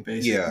saying.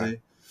 yeah.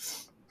 Basically,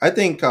 I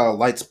think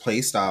Light's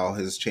playstyle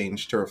has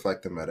changed to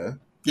reflect the meta.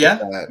 yeah.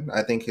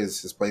 I think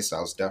his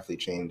playstyle has definitely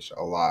changed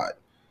a lot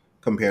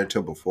compared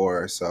to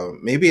before. So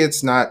maybe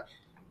it's not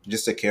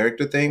just a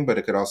character thing, but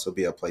it could also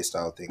be a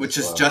playstyle thing Which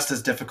as is well. just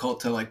as difficult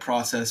to like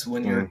process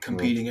when you're Mhm.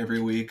 competing every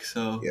week.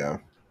 So, Yeah.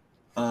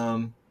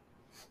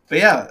 But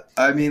yeah,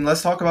 I mean,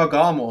 let's talk about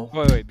Goml.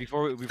 Wait.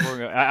 Before we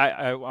go,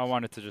 I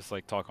wanted to just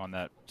like talk on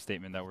that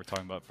statement that we're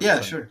talking about for Yeah,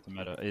 setting sure. up the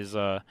meta. Is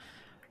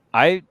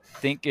I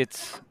think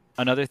it's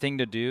another thing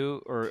to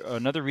do, or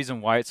another reason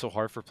why it's so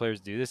hard for players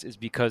to do this is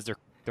because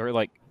they're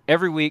like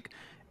every week,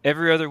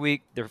 every other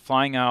week they're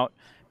flying out.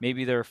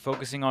 Maybe they're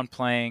focusing on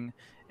playing,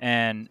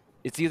 and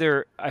it's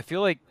either I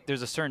feel like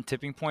there's a certain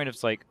tipping point.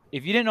 It's like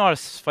if you didn't know how to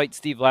fight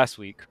Steve last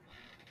week,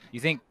 you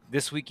think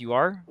this week you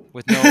are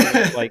with no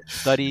like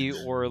study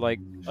or like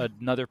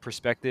another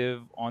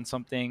perspective on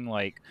something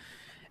like,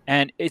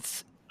 and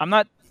it's I'm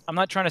not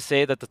trying to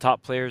say that the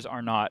top players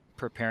are not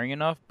preparing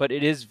enough, but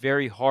it is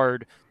very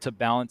hard to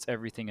balance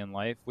everything in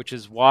life, which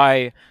is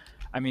why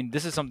I mean,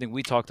 this is something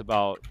we talked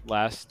about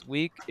last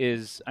week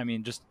is I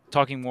mean, just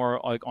talking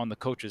more like on the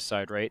coach's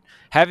side, right?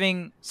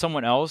 Having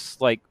someone else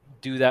like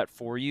do that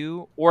for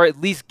you or at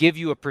least give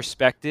you a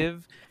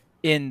perspective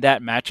in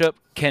that matchup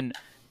can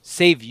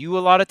save you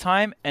a lot of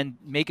time and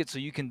make it so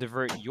you can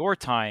divert your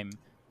time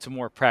to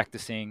more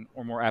practicing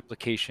or more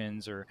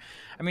applications or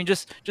I mean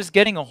just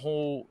getting a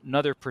whole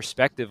another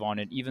perspective on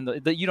it even though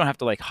that you don't have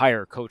to like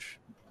hire a coach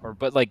or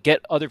but like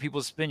get other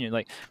people's opinion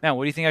like man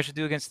what do you think I should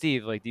do against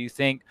Steve like do you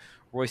think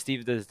Roy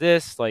Steve does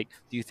this like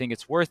do you think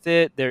it's worth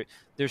it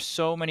there's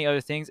so many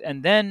other things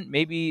and then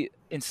maybe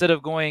instead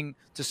of going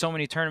to so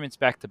many tournaments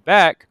back to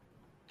back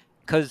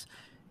because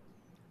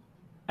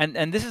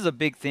and this is a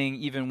big thing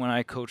even when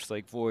I coach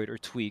like Void or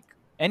Tweek.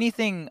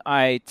 Anything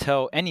I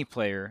tell any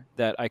player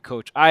that I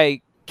coach,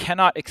 I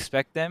cannot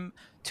expect them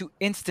to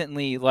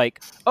instantly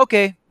like,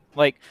 okay,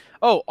 like,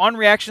 oh, on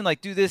reaction,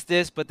 like do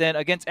this, but then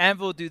against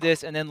Anvil do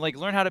this, and then like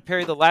learn how to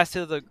parry the last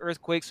hit of the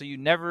earthquake so you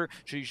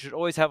should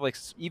always have like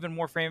even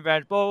more frame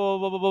advantage, blah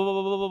blah blah blah blah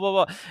blah blah blah blah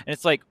blah. And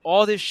it's like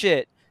all this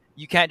shit,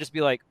 you can't just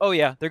be like, oh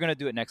yeah, they're gonna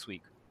do it next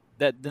week.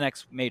 That the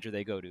next major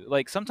they go to.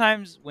 Like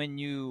sometimes when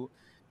you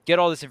get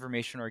all this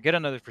information or get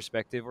another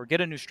perspective or get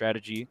a new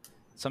strategy,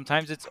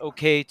 sometimes it's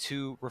okay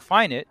to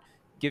refine it,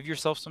 give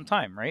yourself some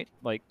time, right?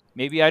 Like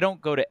maybe I don't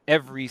go to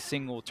every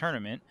single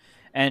tournament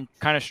and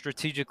kind of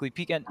strategically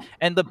peak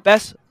and the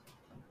best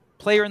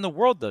player in the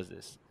world does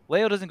this.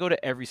 Leo doesn't go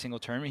to every single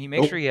tournament. He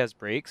makes sure Nope. he has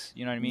breaks,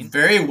 you know what I mean?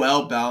 Very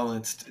well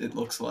balanced. It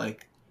looks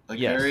like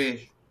Yes.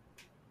 very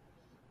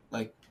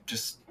like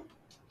just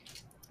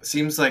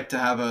seems like to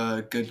have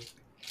a good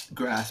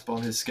grasp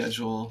on his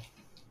schedule.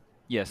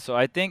 Yes, so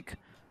I think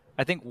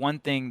one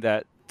thing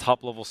that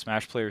top level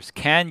Smash players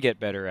can get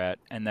better at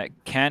and that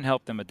can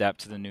help them adapt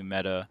to the new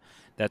meta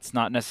that's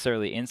not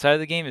necessarily inside of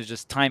the game is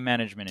just time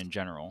management in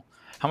general.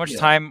 How much Yeah.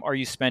 time are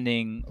you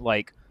spending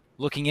like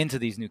looking into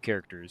these new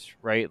characters,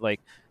 right?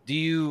 Like do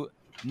you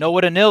know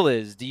what a nil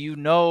is? Do you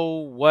know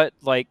what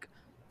like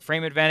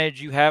frame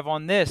advantage you have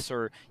on this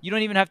or you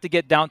don't even have to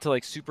get down to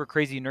like super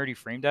crazy nerdy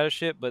frame data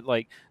shit, but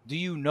like do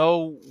you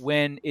know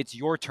when it's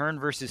your turn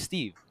versus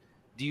Steve?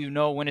 Do you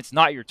know when it's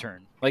not your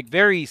turn? Like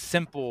very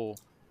simple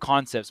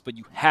concepts, but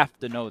you have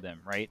to know them,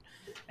 right?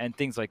 And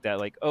things like that.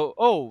 Like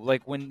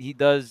like when he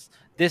does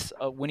this,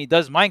 when he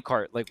does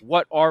minecart, like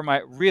what are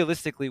my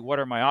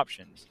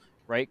options,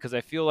 right? Because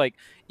I feel like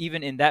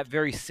even in that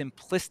very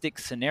simplistic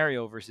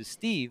scenario versus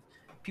Steve,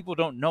 people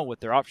don't know what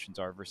their options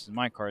are versus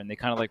minecart, and they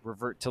kind of like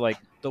revert to like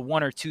the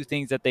one or two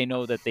things that they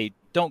know that they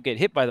don't get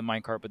hit by the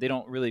minecart, but they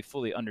don't really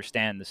fully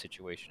understand the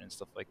situation and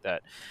stuff like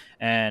that.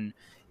 And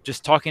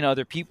just talking to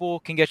other people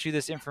can get you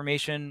this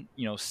information.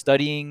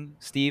 Studying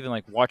Steve and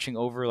like watching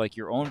over like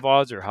your own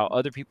VODs or how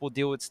other people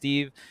deal with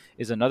Steve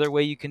is another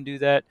way you can do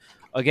that.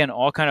 Again,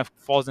 all kind of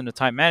falls into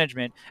time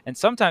management. And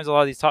sometimes a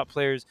lot of these top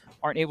players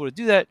aren't able to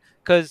do that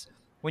because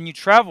when you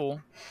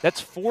travel, that's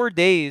 4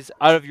 days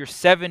out of your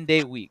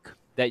 7-day week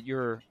that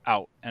you're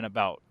out and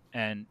about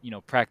and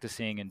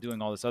practicing and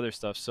doing all this other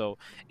stuff. So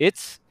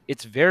it's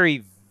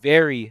very,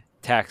 very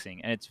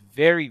taxing and it's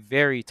very,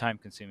 very time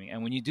consuming.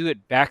 And when you do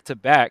it back to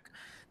back,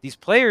 these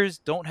players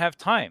don't have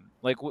time.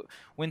 Like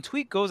when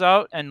Tweek goes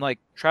out and like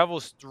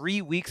travels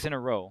 3 weeks in a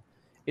row,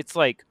 it's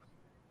like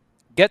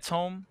gets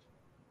home,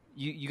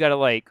 you got to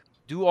like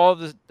do all of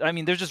this. I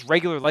mean, there's just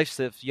regular life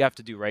stuff you have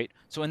to do, right?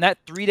 So in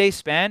that 3-day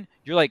span,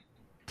 you're like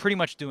pretty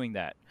much doing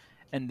that.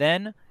 And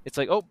then it's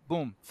like, oh,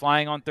 boom,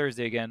 flying on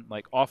Thursday again,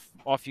 like off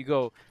you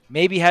go.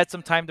 Maybe had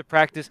some time to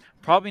practice,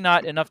 probably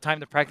not enough time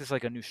to practice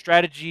like a new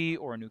strategy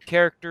or a new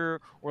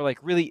character or like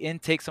really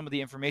intake some of the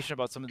information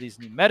about some of these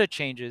new meta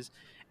changes.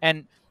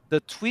 And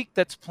the Tweek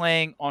that's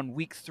playing on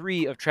week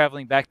 3 of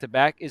traveling back to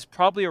back is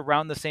probably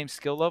around the same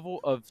skill level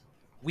of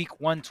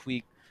week 1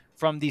 Tweek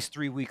from these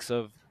 3 weeks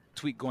of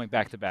Tweek going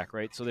back to back,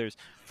 right? So there's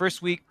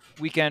first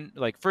weekend,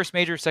 like first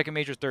major, second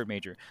major, third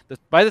major.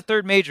 By the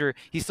third major,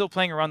 he's still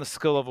playing around the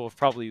skill level of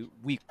probably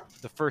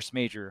the first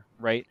major,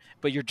 right?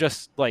 But you're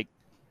just like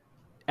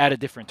at a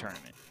different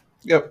tournament.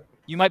 Yep.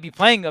 You might be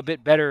playing a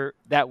bit better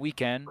that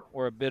weekend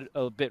or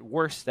a bit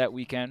worse that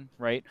weekend,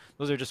 right?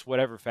 Those are just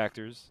whatever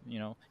factors.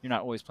 You're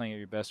not always playing at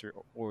your best or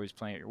always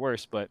playing at your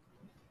worst, but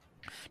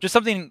just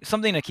something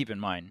to keep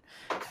in mind.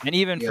 And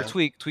even for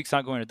Tweek's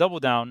not going to Double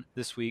Down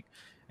this week.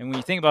 And when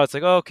you think about it, it's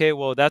like, oh, okay,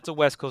 well, that's a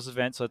West Coast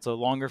event, so it's a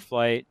longer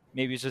flight.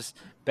 Maybe it's just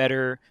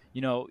better,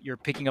 you're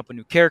picking up a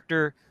new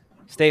character,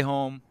 stay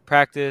home,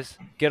 practice,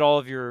 get all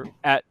of your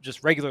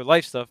just regular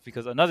life stuff.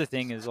 Because another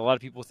thing is a lot of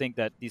people think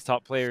that these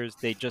top players,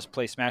 they just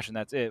play Smash and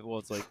that's it. Well,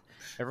 it's like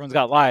everyone's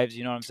got lives,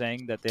 you know what I'm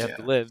saying, that they have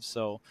to live.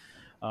 So,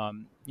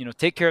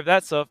 take care of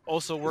that stuff.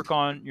 Also work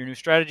on your new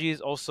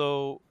strategies.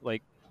 Also,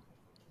 like,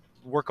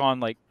 work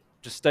on like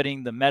just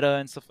studying the meta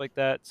and stuff like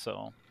that.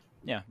 So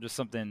yeah, just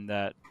something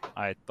that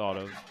I thought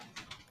of.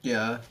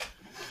 Yeah,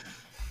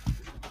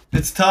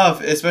 it's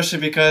tough, especially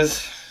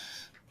because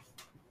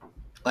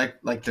like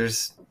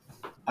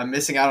I'm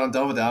missing out on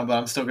Double Down, but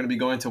I'm still going to be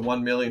going to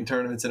 1 million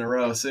tournaments in a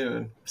row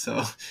soon.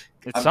 So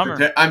it's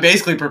summer. I'm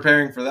basically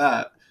preparing for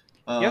that.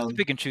 You have to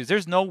pick and choose.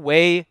 There's no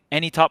way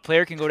any top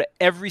player can go to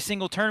every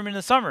single tournament in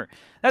the summer.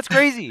 That's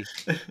crazy.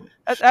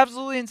 That's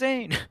absolutely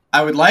insane.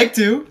 I would like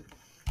to,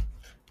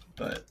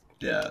 but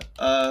yeah.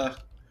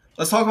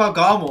 Let's talk about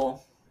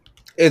Goml.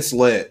 It's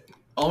lit.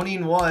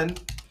 Owning one.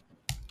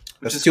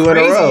 Which is 2 in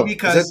a row.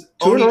 Because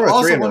Oni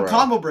also won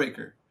Combo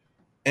Breaker.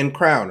 And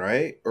Crown,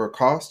 right? Or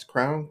Cost?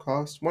 Crown?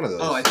 Cost? One of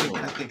those. Oh, I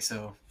think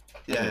so.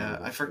 Yeah.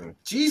 I forgot.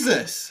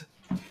 Jesus.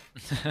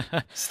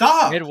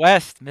 Stop.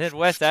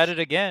 Midwest at it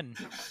again.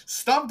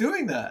 Stop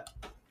doing that.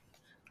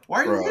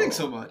 Why are you winning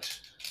so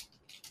much?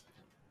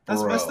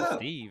 That's messed up.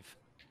 Steve.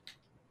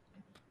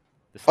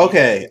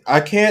 Okay, I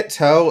can't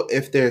tell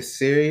if they're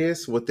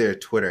serious with their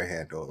Twitter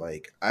handle.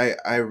 Like,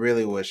 I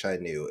really wish I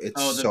knew.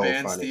 It's so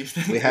funny.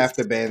 We have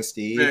to ban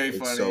Steve. Very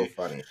funny. It's so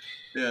funny.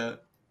 Yeah.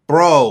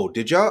 Bro,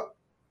 did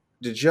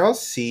y'all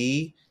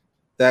see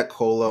that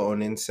Cola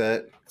on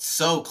inset?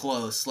 So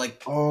close.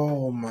 Like,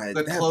 oh my,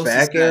 that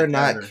back air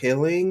not ever.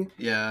 Killing?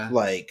 Yeah.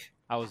 Like,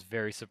 I was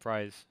very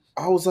surprised.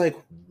 I was like,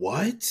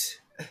 what?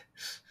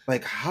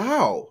 Like,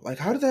 how? Like,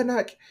 how did that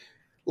not,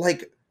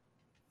 like,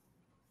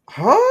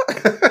 huh?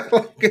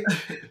 Like,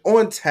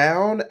 on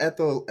town at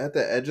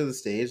the edge of the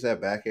stage, that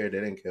back air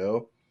didn't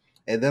kill.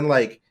 And then,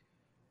 like,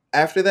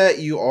 after that,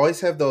 you always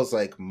have those,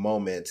 like,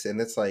 moments.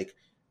 And it's like,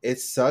 it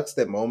sucks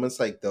that moments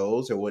like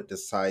those are what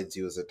decides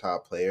you as a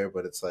top player.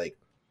 But it's like,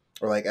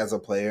 or like as a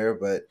player.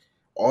 But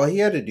all he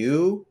had to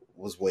do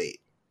was wait.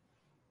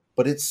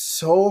 But it's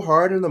so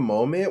hard in the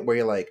moment where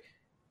you're like,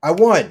 I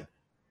won.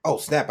 Oh,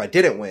 snap, I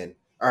didn't win.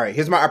 All right,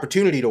 here's my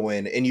opportunity to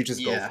win. And you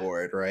just go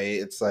for it, right?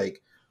 It's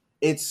like,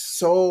 it's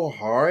so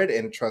hard,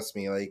 and trust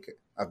me, like,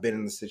 I've been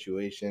in the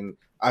situation.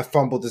 I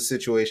fumbled the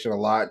situation a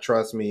lot.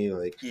 Trust me,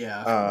 like,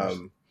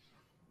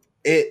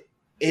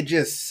 it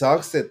just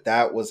sucks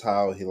that was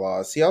how he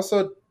lost. He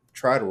also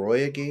tried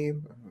Roy a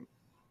game.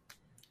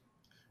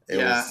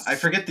 I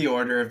forget the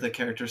order of the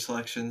character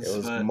selections. It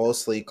was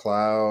mostly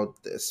Cloud,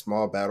 a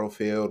small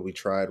battlefield. We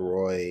tried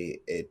Roy.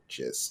 It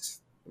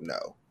just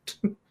no.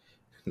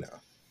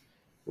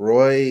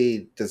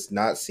 Roy does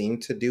not seem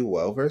to do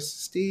well versus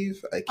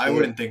Steve. I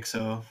wouldn't think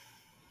so.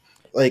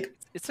 Like,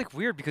 it's like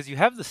weird because you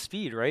have the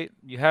speed, right?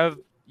 You have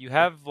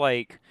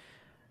like,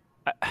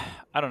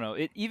 I don't know.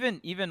 It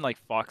even like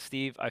Fox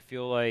Steve, I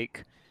feel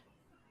like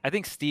I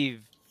think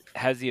Steve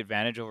has the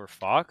advantage over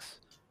Fox,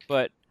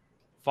 but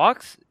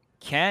Fox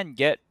can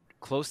get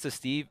close to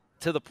Steve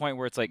to the point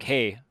where it's like,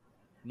 hey,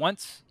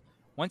 once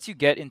you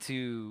get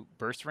into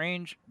burst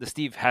range, the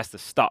Steve has to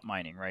stop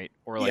mining, right?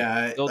 Or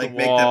like build like a wall.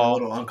 Make them a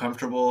little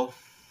uncomfortable.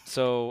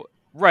 So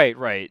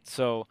right.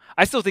 So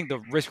I still think the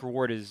risk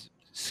reward is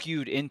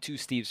skewed into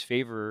Steve's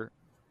favor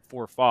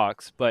for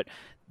Fox, but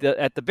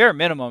at the bare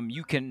minimum,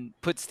 you can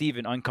put Steve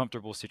in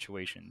uncomfortable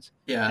situations.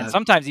 Yeah. And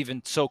sometimes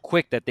even so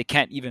quick that they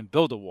can't even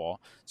build a wall.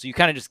 So you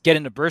kind of just get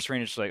into burst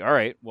range. It's like, all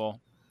right, well.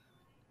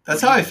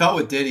 That's how I felt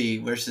with Diddy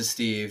versus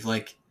Steve.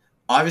 Like,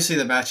 obviously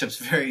the matchup's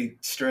very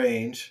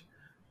strange,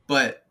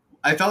 but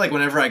I felt like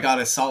whenever I got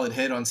a solid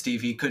hit on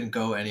Steve, he couldn't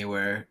go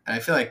anywhere. And I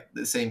feel like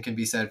the same can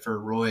be said for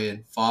Roy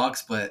and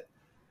Fox, but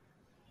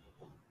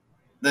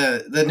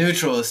the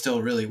neutral is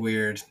still really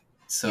weird.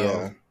 So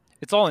Yeah.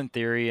 It's all in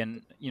theory,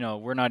 and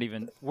we're not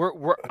even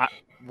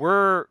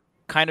we're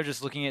kind of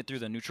just looking at it through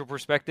the neutral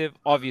perspective.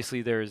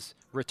 Obviously, there's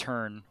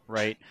return,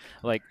 right?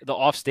 Like the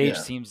offstage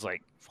seems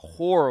like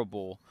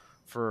horrible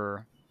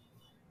for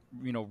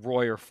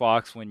Roy or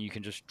Fox when you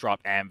can just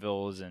drop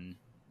anvils and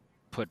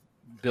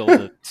build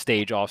a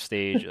stage off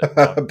stage.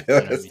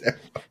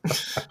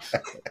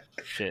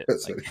 Shit.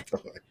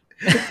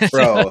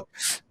 Bro,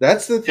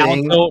 that's the thing.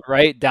 Down tilt,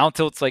 right? Down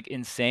tilt's like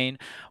insane.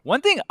 One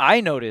thing I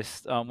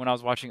noticed when I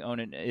was watching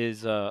Onin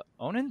is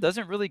Onin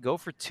doesn't really go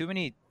for too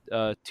many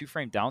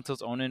 2-frame down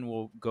tilts. Onin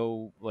will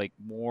go like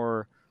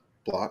more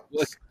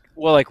blocks.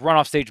 Like run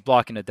off stage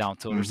block in a down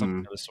tilt or something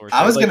of the sort.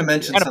 I was going to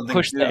mention kind something of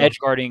push the edge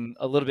guarding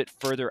a little bit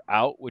further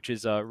out, which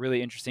is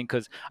really interesting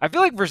because I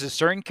feel like versus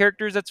certain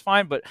characters that's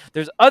fine, but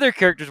there's other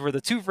characters where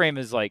the 2-frame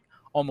is like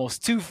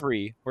almost too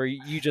free, where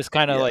you just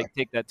kind of like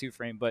take that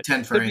 2-frame, but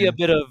could be a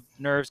bit of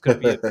nerves, could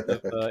be a bit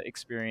of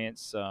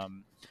experience,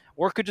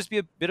 or it could just be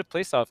a bit of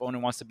playstyle if Onin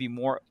wants to be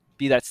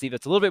that Steve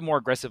that's a little bit more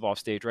aggressive off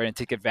stage, right, and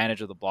take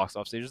advantage of the blocks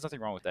off stage. There's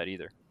nothing wrong with that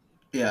either.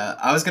 Yeah,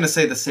 I was going to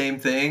say the same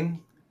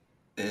thing,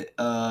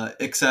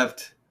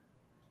 except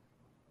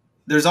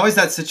there's always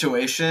that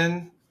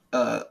situation.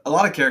 A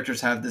lot of characters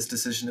have this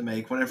decision to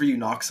make. Whenever you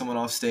knock someone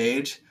off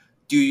stage,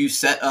 do you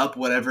set up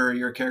whatever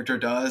your character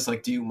does?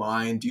 Like, do you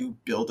mine? Do you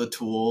build a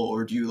tool?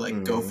 Or do you,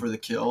 like, go for the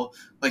kill?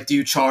 Like, do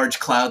you charge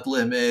Cloud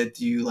Limit?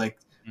 Do you, like,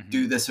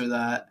 do this or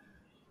that?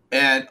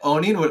 And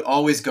Onin would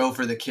always go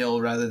for the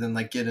kill rather than,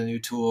 like, get a new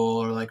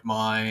tool or, like,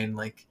 mine.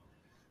 Like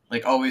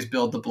always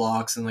build the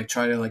blocks and, like,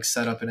 try to, like,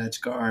 set up an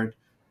edge guard.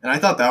 And I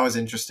thought that was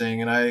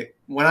interesting. And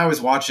when I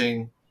was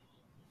watching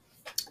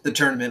the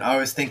tournament, I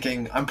was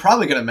thinking, I'm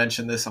probably going to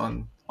mention this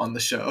on the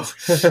show.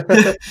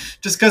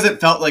 Just because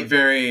it felt, like,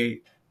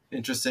 very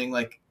interesting.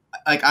 Like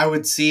I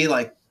would see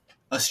like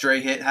a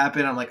stray hit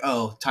happen. I'm like,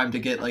 oh, time to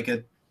get like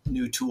a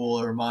new tool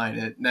or mine.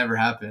 It never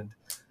happened.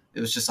 It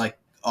was just like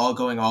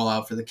going all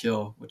out for the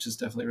kill, which is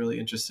definitely really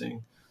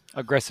interesting.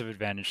 Aggressive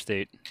advantage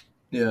state.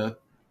 Yeah,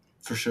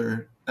 for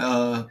sure.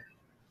 If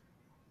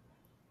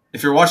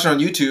you're watching on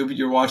YouTube,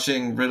 you're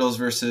watching Riddles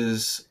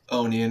versus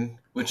Onion,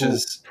 which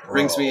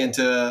brings me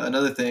into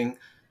another thing.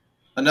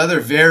 Another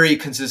very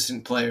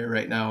consistent player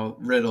right now,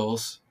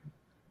 Riddles.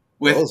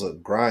 Riddles a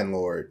grind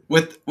lord.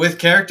 With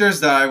characters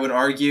that I would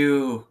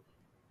argue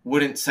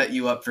wouldn't set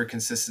you up for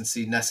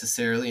consistency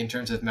necessarily in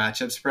terms of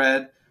matchup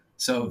spread.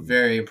 So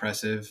very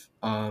impressive.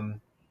 But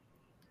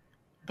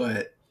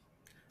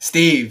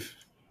Steve.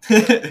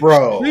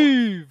 Bro.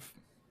 Steve.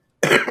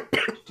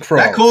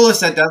 That Cola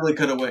set definitely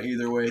could have went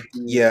either way.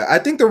 Yeah, I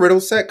think the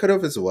Riddle set could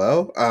have as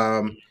well.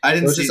 I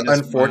didn't see it. It was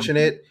just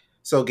unfortunate.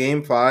 So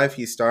game 5,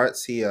 he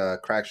starts, he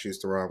crack shoots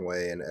the wrong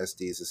way and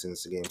SDs as soon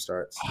as the game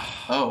starts.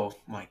 Oh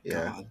my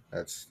god.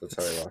 That's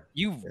how they are.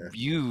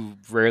 You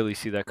rarely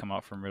see that come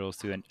out from Riddles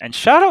too. And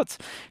shout outs,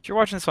 if you're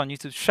watching this on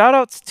YouTube, shout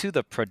outs to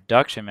the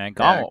production, man.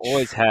 Goml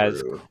always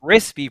has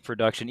crispy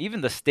production. Even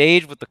the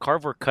stage with the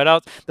cardboard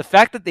cutouts. The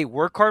fact that they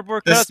were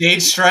cardboard cutouts. The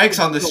stage strikes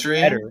on the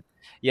stream. Better.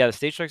 Yeah, the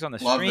stage strikes on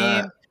the Love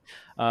stream.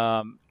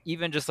 That.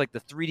 Even just like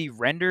the 3D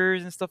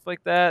renders and stuff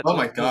like that. Oh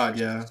my god,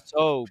 yeah.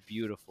 So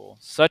beautiful.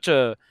 Such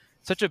a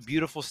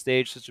beautiful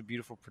stage, such a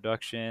beautiful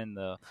production.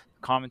 The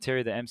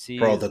commentary, the MC.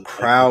 Bro, the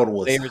crowd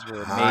was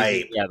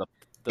hype.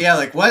 Yeah,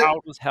 like what?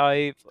 Crowd was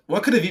hype.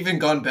 What could have even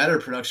gone better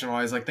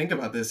production-wise? Like, think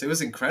about this. It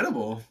was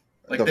incredible.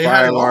 Like the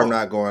fire alarm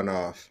not going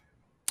off.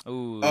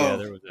 Ooh, yeah,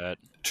 there was that.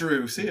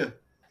 True. See ya.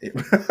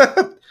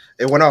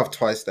 It went off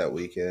twice that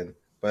weekend,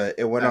 but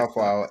it went off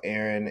while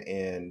Aaron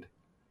and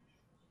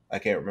I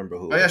can't remember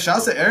who. Oh yeah, shout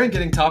out to Aaron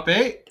getting top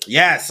 8.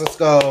 Yes, let's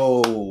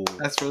go.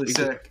 That's really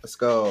sick. Let's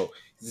go.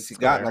 He's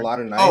gotten a lot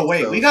of nights. Oh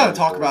wait, we gotta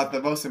talk about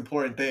the most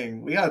important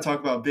thing. We gotta talk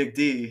about Big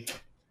D.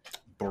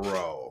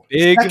 Bro.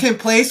 Second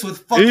place with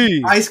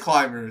fucking ice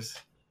climbers.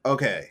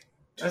 Okay.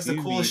 That's the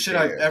coolest shit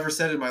I've ever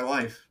said in my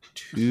life.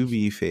 To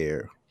be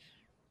fair.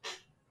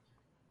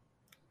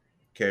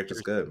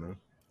 Character's good, man.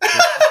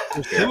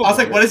 I was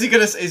like, what is he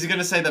gonna say? Is he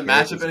gonna say the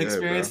matchup and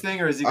experience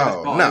thing, or is he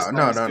gonna call No.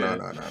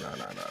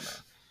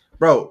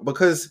 Bro,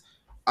 because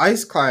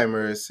Ice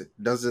Climbers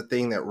does the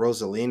thing that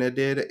Rosalina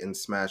did in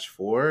Smash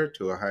 4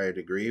 to a higher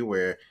degree,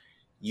 where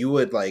you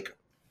would like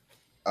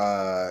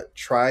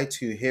try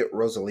to hit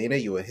Rosalina,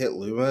 you would hit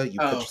Luma, you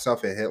put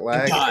yourself in hit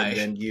lag, and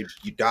then you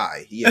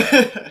die.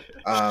 Yeah.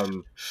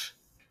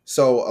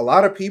 So a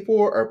lot of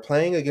people are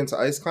playing against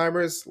Ice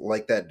Climbers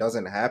like that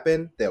doesn't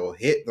happen. They'll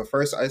hit the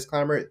first Ice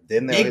Climber,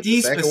 then they'll hit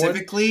the second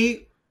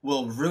specifically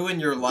will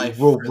ruin your life.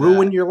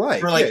 Your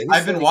life. For like,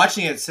 I've been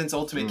watching it since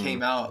Ultimate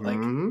came out. Like,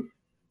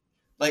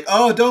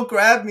 oh, don't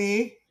grab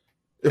me.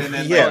 And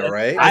then Yeah, like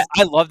right.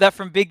 I love that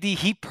from Big D.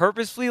 He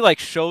purposely like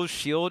shows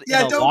shield in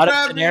yeah, a don't lot of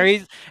grab me.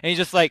 scenarios, and he's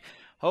just like,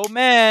 "Oh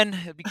man,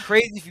 it'd be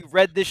crazy if you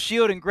read this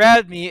shield and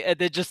grabbed me." And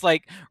then just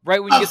like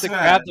right when you I'm get to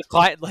grab smashed. the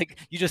client, like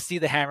you just see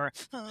the hammer,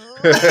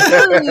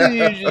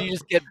 you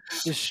just get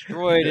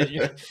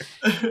destroyed.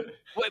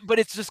 But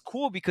it's just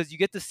cool because you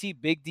get to see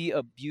Big D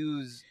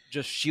abuse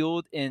just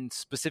shield in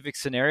specific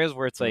scenarios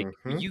where it's like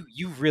Mhm.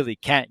 you really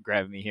can't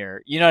grab me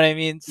here. You know what I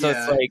mean? So it's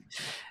Yeah. like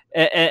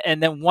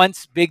and then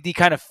once Big D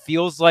kind of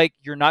feels like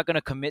you're not going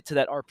to commit to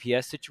that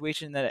RPS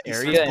situation in that He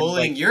starts area, and like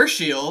bullying your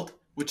shield,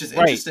 which is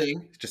right,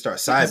 interesting Just start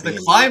side because the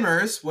beaming.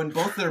 climbers, when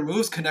both their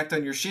moves connect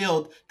on your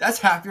shield, that's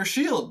half your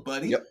shield,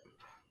 buddy. Yep.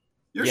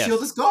 Your shield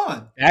yes, is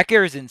gone. back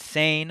air is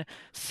insane.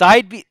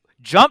 Side B,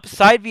 jump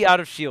side B out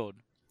of shield,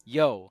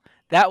 yo,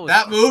 that was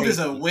That move is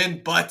crazy. a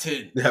win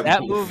button.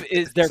 That move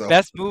is their So-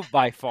 best move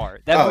by far.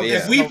 That Oh, move yeah.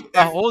 is If we- so,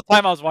 the whole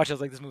time I was watching, I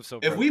was like, this move's so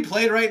If broken. we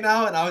played right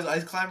now and I was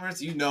Ice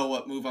Climbers, you know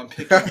what move I'm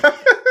picking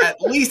at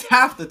least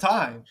half the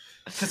time.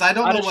 Because I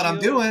don't Out know of what I'm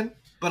shield. doing,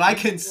 but I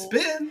can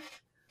spin.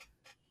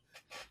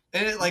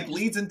 And it like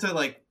leads into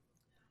like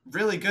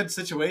really good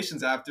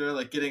situations after,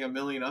 like getting a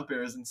million up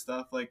airs and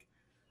stuff. Like,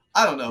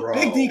 I don't know. Bro.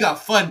 Big D got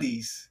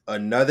fundies.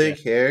 Another Yeah,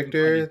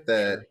 character funny,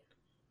 that sure.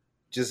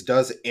 just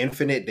does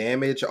infinite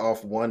damage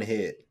off one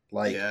hit.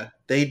 Like Yeah.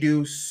 they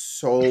do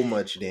so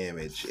much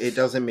damage. It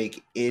doesn't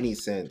make any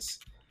sense.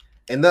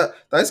 And the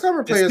Ice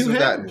Climber players two have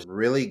gotten hammers.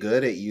 really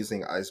good at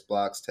using ice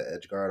blocks to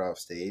edge guard off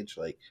stage.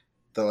 Like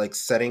the like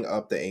setting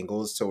up the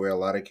angles to where a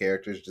lot of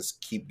characters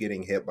just keep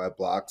getting hit by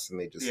blocks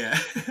and Yeah.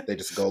 they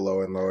just go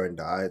lower and lower and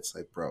die. It's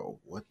like, bro,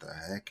 what the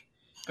heck?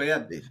 But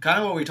yeah, kind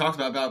of what we talked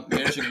about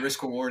managing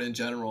risk reward in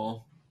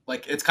general.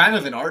 Like it's kind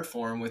of an art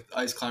form with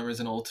Ice Climbers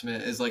and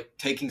Ultimate is like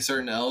taking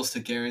certain L's to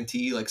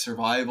guarantee like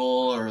survival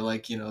or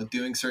like, you know,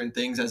 doing certain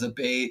things as a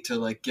bait to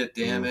like get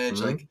damage.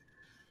 Mhm. Like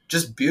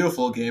just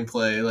beautiful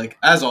gameplay, like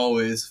as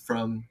always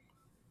from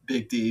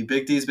Big D.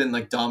 Big D's been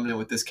like dominant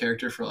with this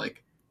character for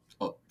like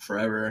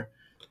forever.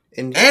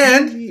 And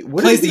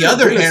what Plays did he the get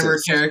other Genesis? hammer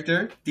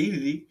character,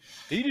 DDD.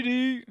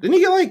 Didn't he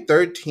get like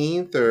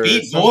 13th or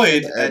Beat something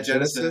Void at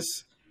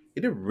Genesis. He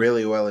did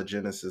really well at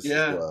Genesis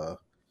Yeah. as well.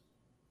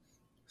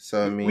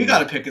 So I mean, We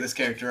gotta pick this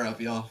character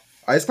up, y'all.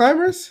 Ice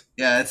Climbers?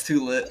 Yeah, it's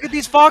too lit. Look at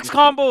these Fox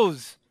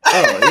combos.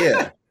 Oh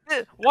yeah.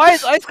 Why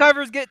is Ice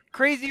Climbers get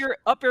crazier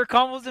up air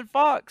combos than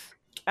Fox?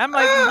 I'm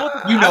not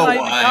even You know I'm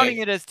not why. even counting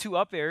it as 2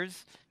 up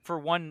airs for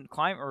one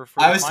climb or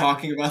for. I was climber.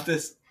 talking about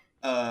this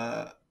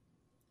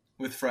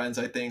with friends,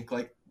 I think,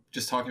 like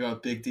just talking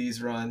about Big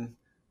D's run.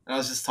 And I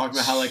was just talking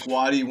about how like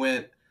Wadi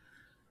went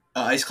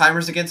Ice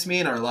Climbers against me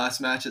in our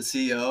last match at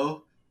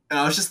CEO. And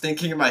I was just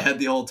thinking in my head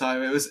the whole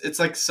time. It's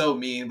like so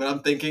mean, but I'm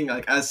thinking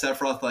like as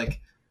Sephiroth,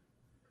 like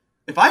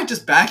if I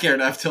just back air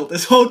and F tilt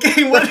this whole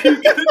game, what are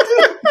you gonna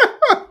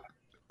do?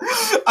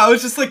 I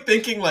was just like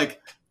thinking like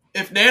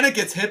if Nana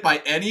gets hit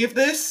by any of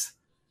this,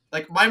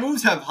 like my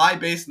moves have high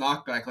base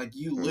knockback, like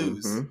you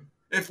lose. Mhm.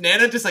 If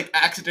Nana just like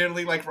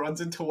accidentally like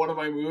runs into one of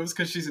my moves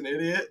because she's an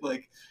idiot,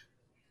 like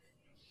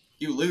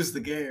you lose the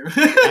game.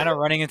 Anna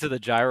running into the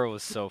gyro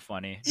was so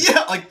funny.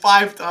 Yeah, like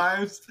 5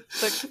 times.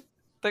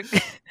 Like,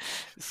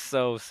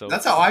 so.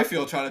 That's how I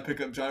feel trying to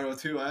pick up gyro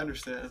too. I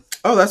understand.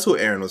 Oh, that's who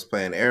Aaron was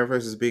playing. Aaron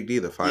versus Big D.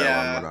 The fire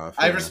alarm went off.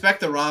 I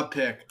respect the Rob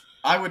pick.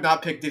 I would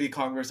not pick Diddy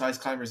Kong versus Ice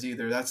Climbers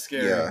either. That's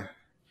scary. Yeah.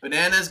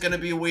 Banana's gonna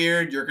be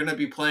weird. You're gonna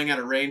be playing at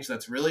a range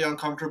that's really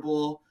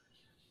uncomfortable.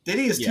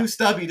 Diddy is too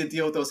stubby to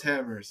deal with those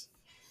hammers.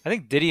 I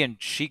think Diddy and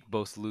Sheik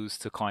both lose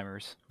to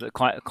climbers. The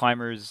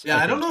climbers. Yeah,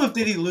 I don't know if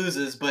Diddy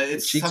loses, but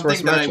it's Sheik's something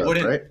first that I matchup,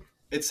 wouldn't. right?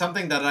 It's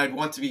something that I'd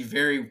want to be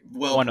very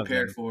well One of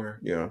prepared them. for.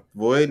 Yeah.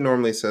 Void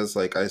normally says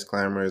like Ice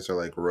Climbers or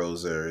like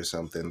Rosa or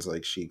something. It's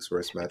like Sheik's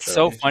worst matchup. It's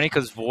so funny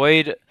because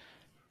Void,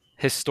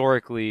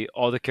 historically,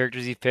 all the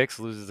characters he picks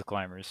loses to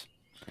climbers.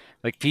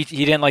 Like he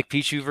didn't like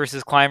Pichu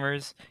versus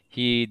climbers.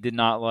 He did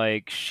not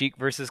like Sheik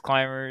versus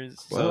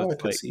climbers. Well, So I it's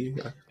could like see.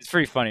 Yeah. it's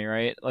pretty funny,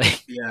 right?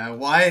 Like Yeah,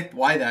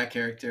 why that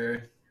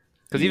character?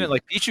 because even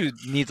like Pichu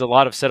needs a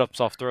lot of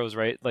setups off throws,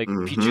 right? Like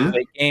Pichu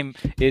late game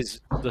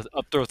is the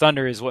up throw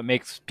thunder is what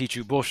makes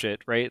Pichu bullshit,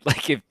 right?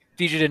 Like if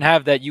Pichu didn't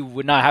have that, you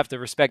would not have to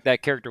respect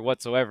that character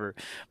whatsoever.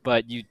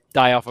 But you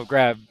die off of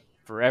grab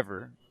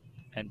forever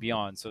and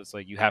beyond. So it's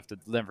like you have to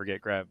never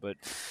get grabbed. But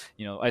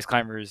you know, Ice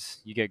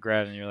Climbers, you get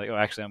grabbed and you're like, oh,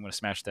 actually, I'm going to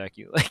smash stack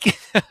you. Like,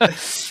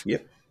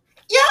 Yep.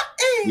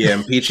 Yeah,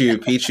 and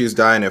Pichu's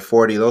dying at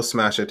 40. Those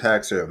smash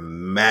attacks are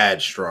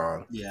mad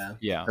strong. Yeah.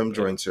 yeah. Them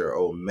joints are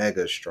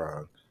omega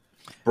strong.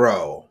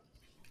 Bro.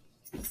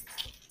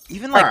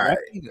 Even like Alright.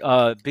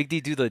 watching, Big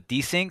D do the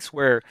desyncs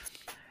where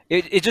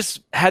it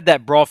just had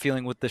that brawl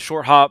feeling with the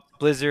short hop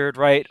blizzard,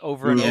 right?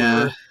 Over and Yeah.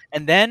 over.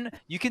 And then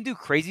you can do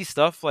crazy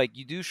stuff like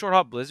you do short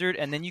hop blizzard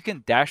and then you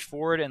can dash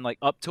forward and like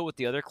up tilt with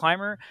the other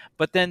climber,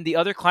 but then the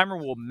other climber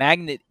will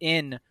magnet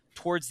in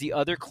towards the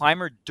other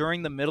climber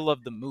during the middle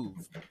of the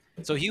move.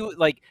 So he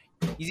like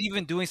He's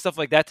even doing stuff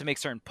like that to make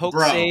certain pokes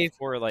Bro. safe,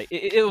 or like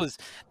it was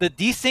the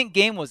desync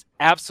game was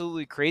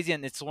absolutely crazy,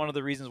 and it's one of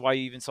the reasons why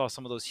you even saw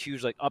some of those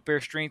huge like up air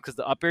streams because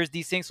the up air is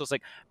desynced, so it's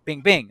like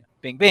bing bing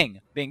bing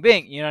bing bing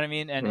bing, you know what I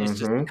mean? And it's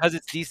just because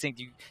it's desynced,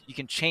 you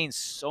can chain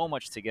so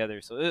much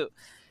together. So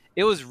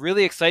it was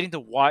really exciting to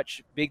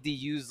watch Big D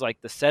use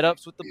like the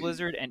setups with the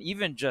Blizzard and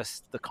even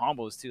just the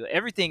combos too.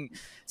 Everything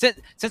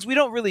since we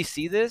don't really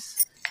see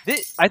this,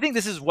 I think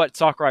this is what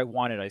Sakurai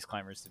wanted Ice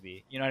Climbers to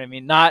be. You know what I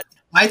mean?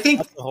 I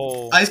think the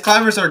whole Ice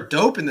Climbers are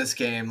dope in this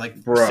game.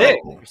 Like, Bro. sick,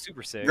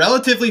 super sick.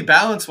 Relatively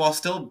balanced while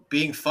still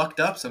being fucked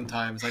up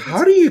sometimes. Like,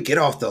 how do you get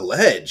off the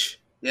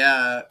ledge?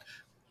 Yeah.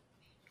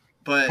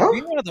 But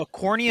being one of the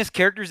corniest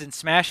characters in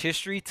Smash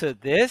history to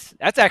this,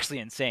 that's actually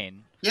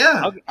insane.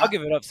 Yeah. I'll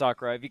give it up,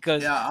 Sakurai,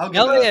 because Yeah,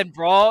 Melee and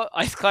Brawl,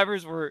 Ice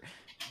Climbers were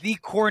the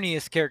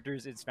corniest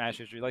characters in Smash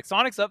history. Like,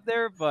 Sonic's up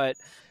there, but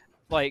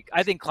like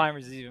I think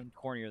Climbers is even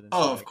cornier than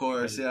Sonic. Of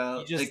course,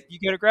 yeah. You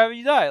gotta grab it,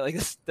 you die. Like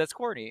that's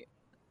corny.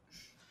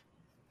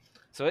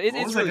 So what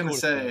was really I gonna cool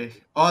say?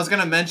 Oh, I was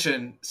gonna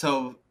mention.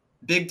 So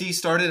Big D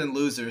started in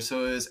losers.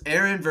 So it was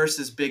Aaron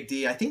versus Big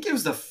D. I think it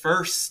was the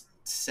first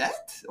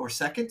set or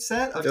second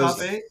set of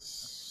top 8.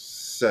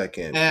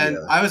 Second. And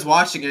I was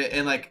watching it,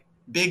 and like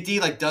Big D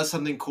like does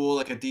something cool,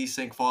 like a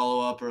desync follow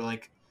up, or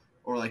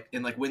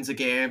wins a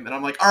game, and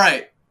I'm like, all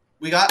right,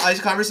 we got Ice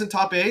Climbers in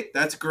top 8.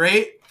 That's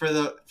great for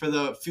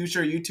the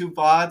future YouTube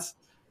VODs.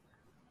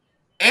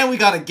 And we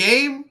got a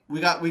game. We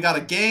got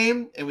a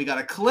game, and we got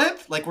a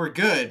clip. Like, we're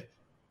good.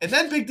 And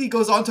then Big D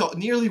goes on to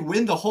nearly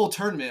win the whole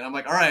tournament. I'm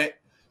like, all right,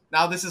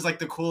 now this is like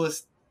the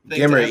coolest thing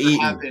to ever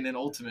happen in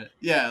Ultimate.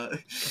 Yeah.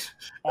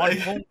 On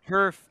home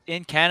turf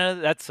in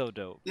Canada, that's so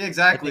dope. Yeah,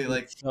 exactly.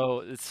 Like,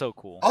 it's so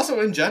cool.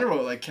 Also, in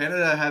general, like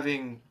Canada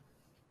having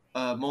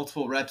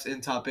multiple reps in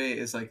top 8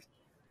 is like,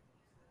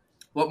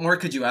 what more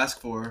could you ask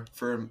for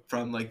from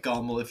like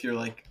Goml if you're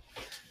like,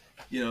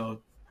 you know,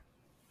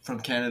 from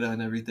Canada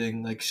and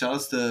everything. Like, shout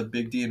outs to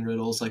Big D and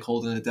Riddles, like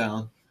holding it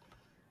down.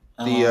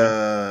 He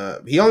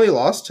only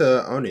lost to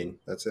Onin.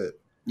 That's it.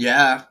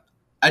 Yeah,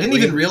 I didn't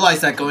even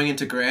realize that going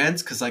into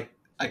Grands because like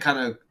I kind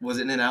of was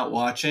in and out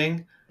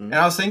watching, and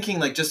I was thinking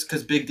like just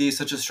because Big D is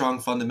such a strong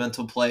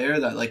fundamental player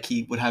that like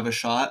he would have a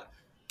shot,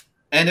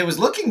 and it was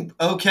looking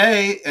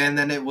okay, and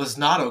then it was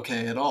not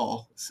okay at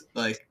all.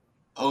 Like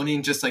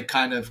Onin just like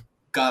kind of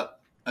got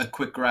a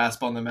quick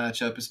grasp on the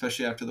matchup,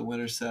 especially after the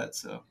winner set.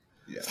 So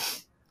yeah.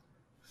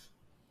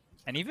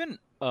 And even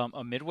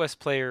a Midwest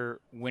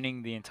player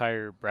winning the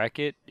entire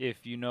bracket,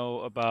 if you know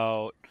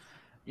about,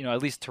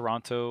 at least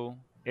Toronto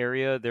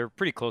area, they're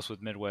pretty close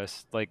with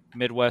Midwest. Like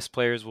Midwest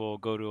players will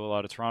go to a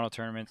lot of Toronto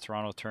tournaments.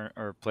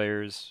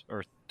 Players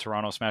or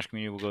Toronto Smash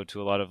community will go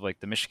to a lot of like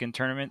the Michigan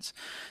tournaments.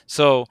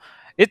 So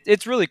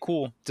it's really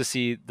cool to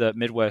see the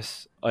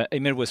Midwest a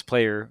Midwest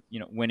player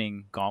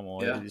winning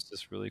Goml. Yeah. It's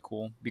just really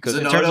cool because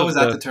Zenodo in terms of was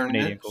the at the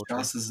tournament. Canadian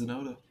culture,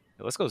 Zenodo.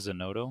 Yeah, let's go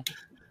Zenodo.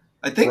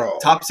 I think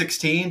top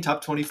 16,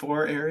 top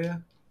 24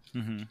 area.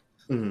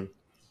 Mm-hmm. Mm-hmm.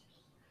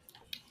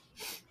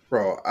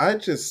 Bro, I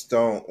just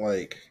don't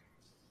like.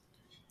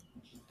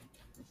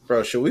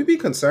 Bro, should we be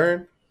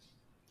concerned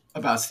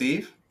about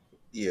Steve?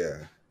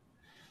 Yeah,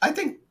 I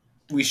think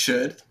we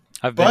should.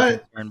 I've been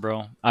concerned,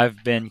 bro.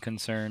 I've been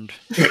concerned.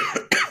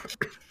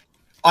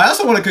 I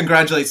also want to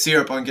congratulate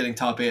Syrup on getting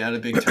top 8 at a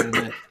big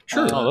tournament.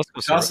 Sure. Let's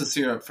go Shout out to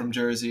Syrup from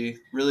Jersey.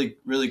 Really,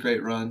 really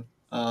great run.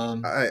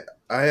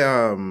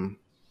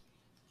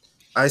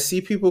 I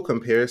see people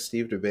compare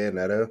Steve to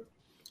Bayonetta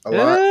a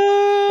lot,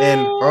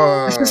 and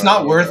it's just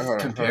not worth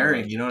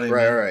comparing. You know what I mean?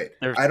 Right.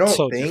 They're I don't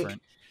so think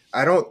different.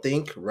 I don't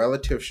think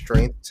relative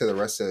strength to the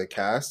rest of the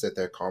cast that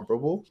they're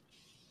comparable.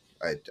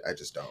 I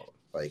just don't.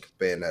 Like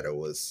Bayonetta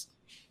was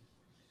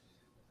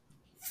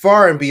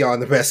far and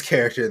beyond the best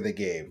character in the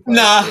game.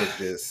 Like, it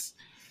just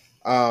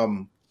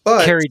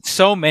but carried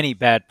so many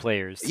bad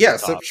players. Yeah,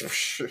 so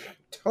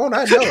don't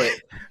I know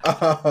it?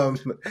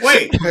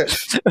 Wait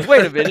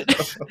a minute.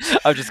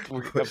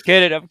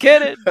 I'm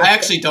kidding. I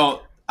actually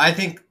don't. I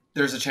think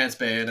there's a chance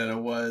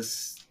Bayonetta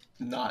was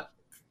not.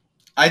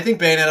 I think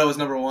Bayonetta was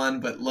number 1,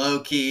 but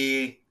low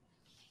key,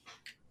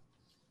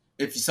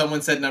 if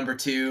someone said number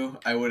 2,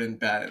 I wouldn't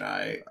bat an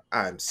eye.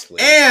 I'm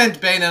sleep. And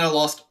Bayonetta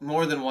lost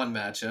more than one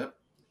matchup.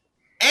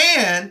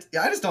 And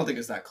I just don't think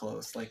it's that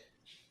close. Like,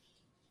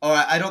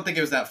 I don't think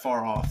it was that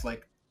far off.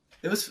 Like,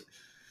 it was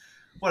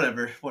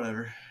whatever.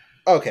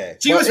 Okay.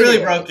 She was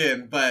really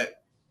broken,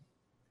 but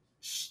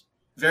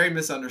very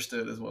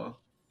misunderstood as well.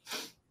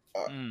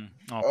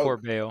 Poor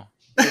Bayo.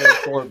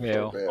 Poor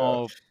Bayo.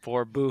 Oh,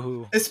 poor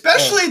Boohoo.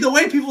 Especially the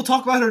way people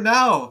talk about her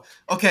now.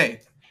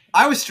 Okay,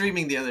 I was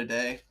streaming the other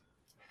day.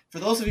 For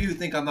those of you who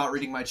think I'm not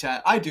reading my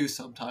chat, I do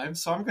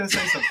sometimes, so I'm going to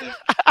say something.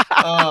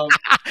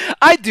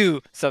 I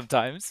do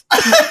sometimes.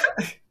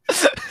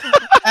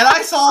 And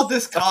I saw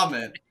this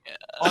comment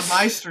on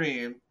my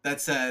stream that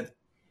said,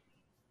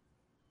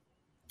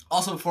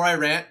 also before I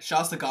rant,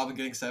 shouts to Goblin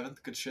getting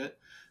 7th, good shit.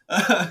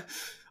 I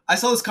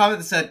saw this comment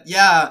that said,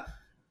 yeah,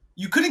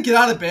 you couldn't get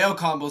out of Bayo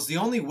combos. The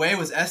only way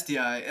was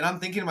SDI. And I'm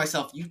thinking to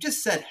myself, you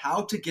just said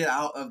how to get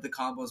out of the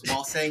combos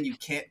while saying you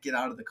can't get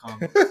out of the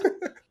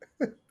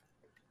combos.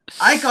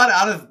 I got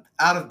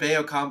out of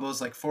Bayo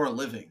combos like for a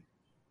living.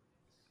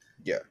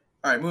 Yeah.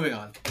 All right, moving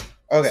on.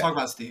 Okay. Let's talk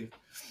about Steve.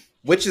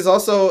 Which is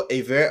also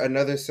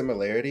another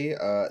similarity.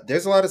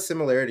 There's a lot of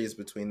similarities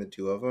between the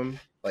two of them,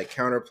 like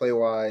counterplay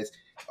wise.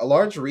 A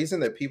large reason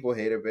that people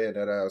hated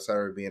Bayonetta outside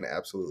of being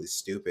absolutely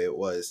stupid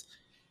was,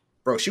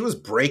 bro, she was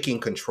breaking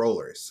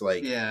controllers.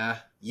 Like, yeah,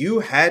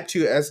 you had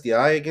to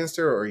SDI against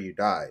her or you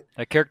died.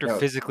 That character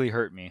physically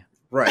hurt me.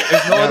 Right.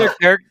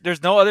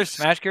 There's no other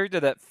Smash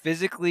character that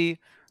physically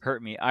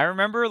hurt me. I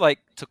remember, like,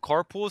 to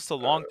carpools to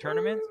long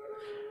tournaments,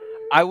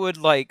 I would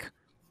like.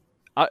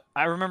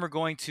 I remember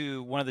going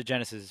to one of the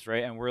Genesis,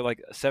 right, and we're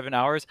like 7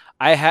 hours.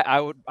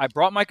 I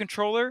brought my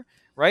controller,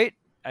 right.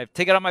 I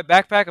take it out of my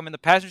backpack. I'm in the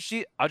passenger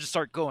seat. I'll just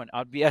start going.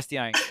 I'll be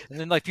SDIing, and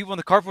then like people in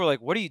the car were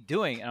like, "What are you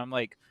doing?" And I'm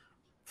like,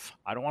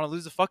 "I don't want to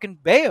lose a fucking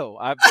Bayo."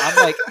 I'm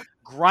like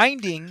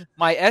grinding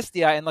my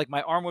SDI, and like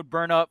my arm would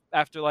burn up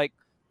after like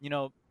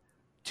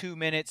 2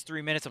 minutes,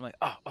 3 minutes. I'm like,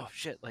 oh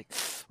shit, like,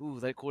 ooh,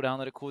 let it cool down,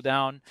 let it cool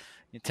down.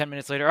 And 10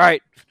 minutes later, all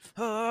right,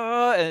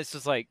 and it's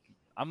just like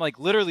I'm like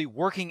literally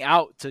working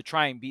out to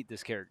try and beat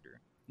this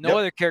character. No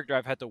other character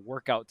I've had to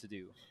work out to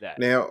do that.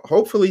 Now,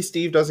 hopefully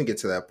Steve doesn't get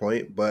to that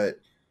point, but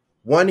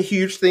one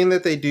huge thing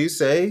that they do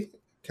say,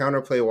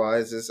 counterplay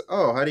wise, is,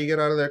 oh, how do you get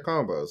out of their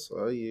combos?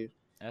 Well, you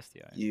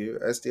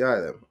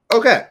SDI them.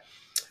 Okay.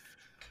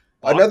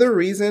 Another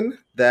reason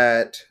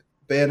that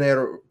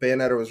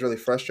Bayonetta was really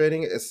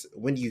frustrating is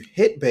when you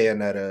hit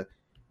Bayonetta,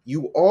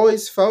 you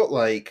always felt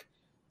like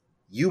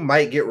you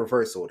might get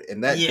reversaled,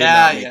 and that did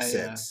not make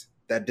sense.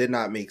 That did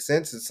not make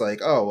sense. It's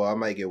like, oh, well, I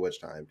might get witch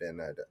time. Then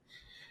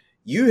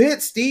you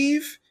hit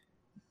Steve,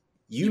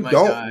 you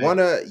don't want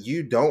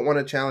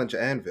to challenge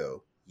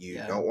Anvil. You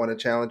don't want to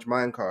challenge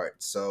Minecart.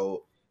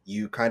 So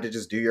you kind of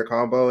just do your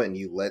combo and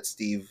you let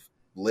Steve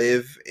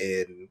live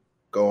and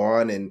go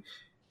on, and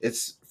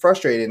it's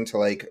frustrating to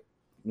like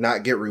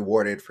not get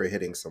rewarded for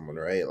hitting someone,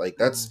 right? Like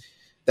that's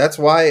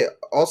why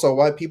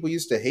people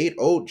used to hate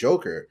old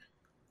Joker.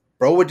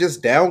 Bro would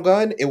just down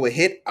gun, it would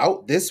hit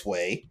out this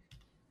way.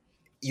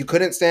 You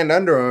couldn't stand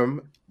under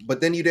him, but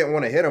then you didn't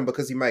want to hit him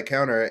because he might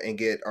counter and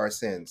get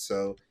Arsene.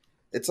 So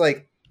it's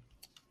like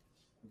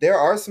there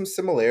are some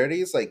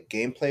similarities, like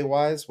gameplay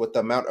wise, with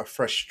the amount of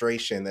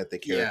frustration that the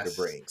character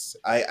brings.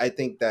 I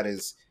think that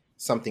is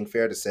something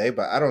fair to say,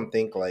 but I don't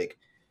think like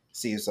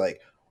Steve's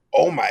like,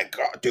 oh my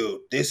god,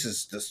 dude,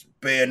 this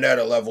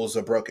Bayonetta levels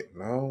are broken.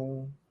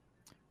 No,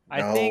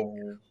 I think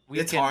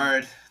it's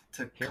hard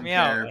to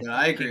compare, but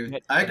I agree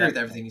with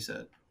everything you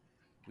said.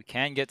 We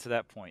can get to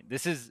that point.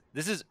 This is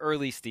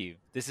early Steve.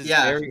 This is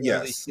very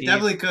early Steve. It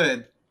definitely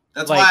could.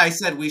 That's why I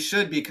said we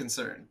should be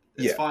concerned.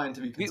 It's fine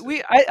to be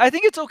concerned. I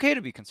think it's okay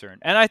to be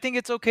concerned, and I think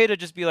it's okay to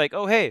just be like,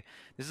 oh hey,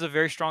 this is a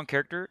very strong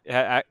character.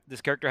 This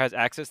character has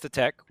access to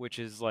tech, which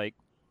is like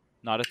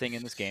not a thing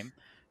in this game,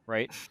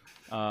 right?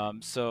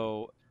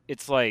 So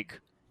it's like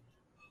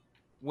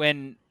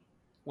when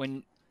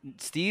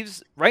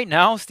Steve's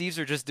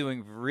are just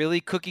doing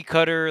really cookie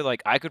cutter.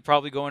 Like I could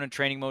probably go into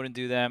training mode and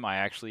do them. I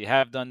actually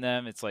have done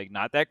them. It's like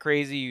not that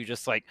crazy. You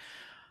just like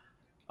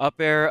up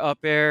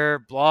air,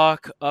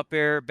 block, up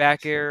air,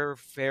 back air,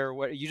 fair.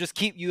 What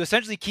you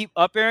essentially keep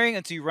up airing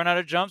until you run out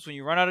of jumps. When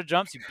you run out of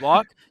jumps, you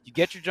block. You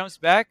get your jumps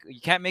back.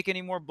 You can't make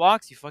any more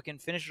blocks. You fucking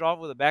finish it off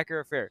with a back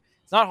air fair.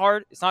 It's not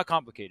hard. It's not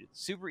complicated.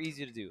 It's super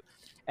easy to do,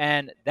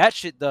 and that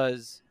shit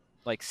does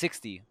like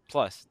 60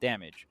 plus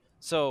damage.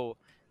 So.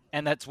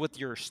 And that's with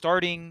your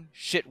starting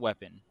shit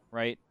weapon,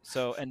 right?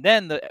 So, and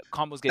then the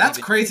combos get. That's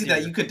crazy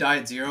that you could die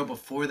at 0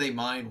 before they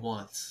mine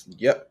once.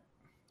 Yep.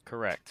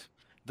 Correct.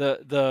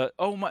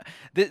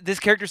 This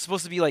character's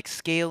supposed to be like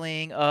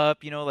scaling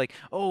up, like,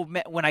 oh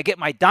man, when I get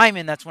my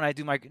diamond, that's when I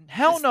do my.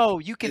 Hell no,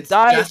 you can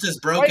die. It's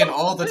just broken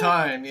all the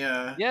time.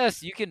 Yeah.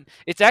 Yes, you can.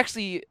 It's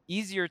actually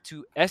easier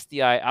to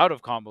SDI out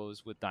of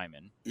combos with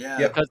diamond. Yeah.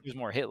 Because there's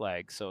more hit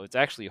lag, so it's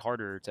actually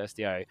harder to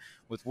SDI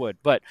with wood,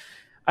 but.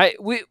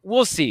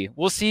 We'll see.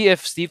 We'll see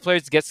if Steve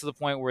players gets to the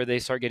point where they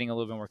start getting a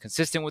little bit more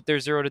consistent with their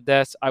 0 to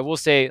deaths. I will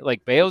say,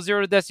 like Bayo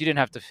 0 to deaths, you didn't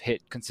have to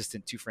hit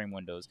consistent 2-frame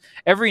windows.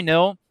 Every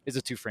nil is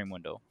a 2-frame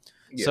window.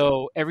 Yeah.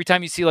 So every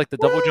time you see like the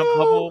double jump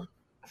bubble,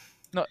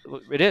 no,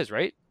 it is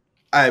right.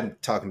 I'm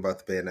talking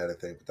about the Bayonetta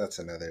thing, but that's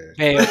another.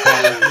 Bayo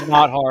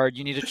not hard.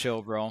 You need to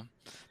chill, bro.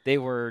 They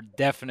were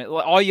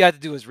definitely all you had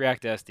to do was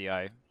react to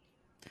SDI.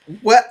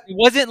 What? It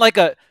wasn't like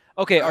a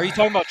okay. Are you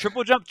talking about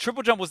triple jump?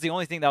 Triple jump was the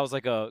only thing that was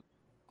like a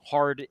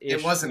hard.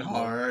 It wasn't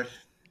hard,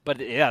 but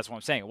that's what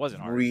I'm saying. It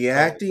wasn't hard.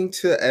 Reacting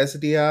to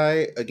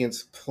SDI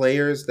against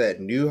players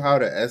that knew how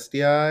to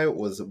SDI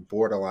was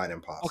borderline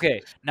impossible.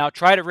 Okay, now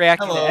try to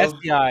react to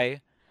SDI.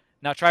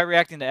 Now try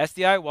reacting to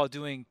SDI while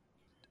doing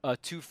a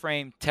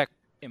 2-frame tech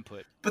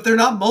input. But they're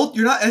not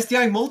You're not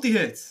SDIing multi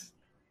hits.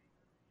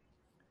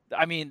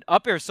 I mean,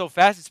 up air is so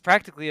fast; it's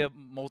practically a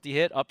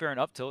multi-hit. Up air and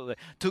up tilt, like,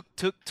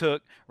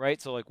 took,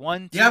 right? So like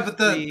 1, 2, yeah, but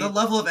the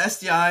level of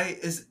SDI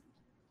is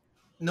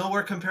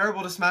nowhere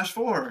comparable to Smash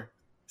 4.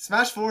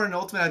 Smash 4 and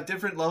Ultimate have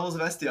different levels of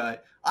SDI.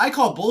 I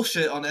call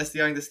bullshit on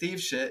SDIing the Steve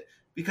shit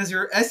because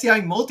you're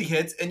SDIing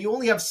multi-hits and you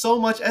only have so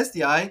much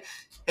SDI.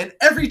 And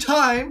every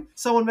time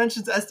someone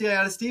mentions SDI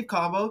on a Steve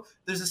combo,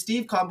 there's a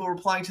Steve combo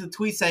replying to the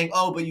tweet saying,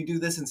 oh, but you do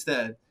this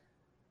instead.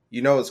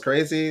 You know what's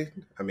crazy?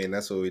 I mean,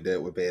 that's what we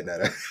did with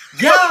Bayonetta.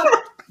 Yeah,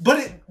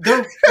 but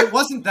it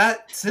wasn't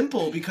that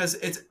simple because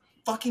it's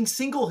fucking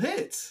single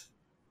hits.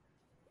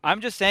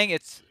 I'm just saying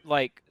it's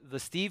like the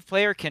Steve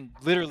player can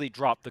literally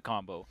drop the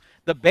combo.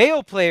 The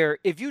Bayo player,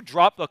 if you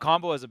drop the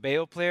combo as a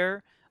Bayo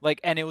player, like,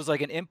 and it was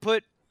like an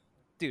input,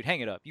 dude, hang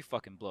it up. You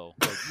fucking blow.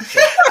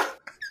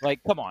 Like,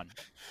 come on.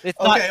 It's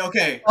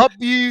okay. Up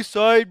B,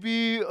 side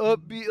B,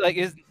 up B. Like,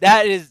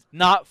 that is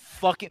not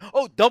fucking.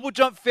 Oh, double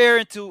jump fair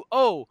into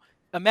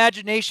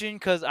imagination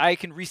because I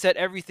can reset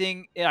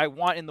everything I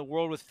want in the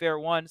world with fair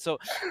one. So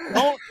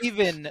don't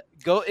even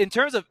go in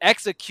terms of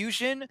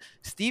execution.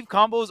 Steve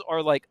combos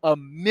are like a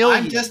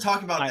million. I'm just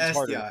talking about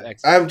SDI.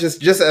 I'm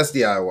just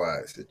SDI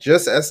wise.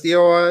 Just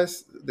SDI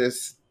wise.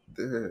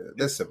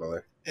 They're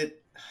similar.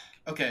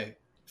 Okay.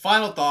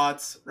 Final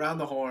thoughts. Round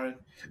the horn.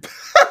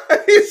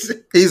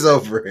 He's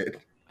over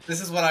it. This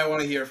is what I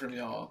want to hear from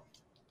y'all.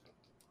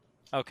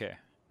 Okay.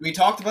 We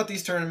talked about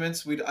these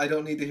tournaments. I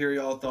don't need to hear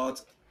y'all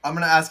thoughts. I'm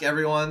going to ask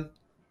everyone,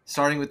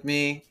 starting with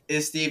me,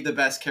 is Steve the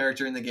best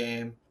character in the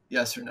game?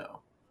 Yes or no?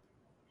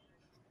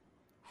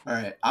 All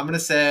right. I'm going to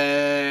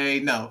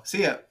say no.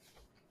 See ya.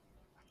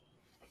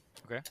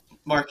 Okay.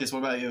 Marcus, what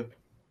about you?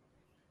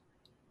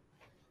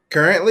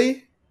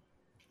 Currently?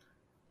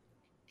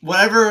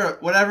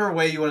 Whatever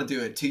way you want to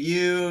do it. To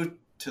you,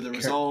 to the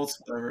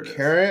results, whatever it is.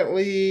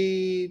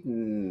 Currently,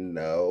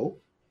 no.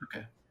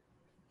 Okay.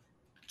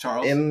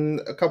 Charles?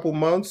 In a couple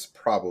months,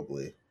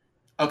 probably.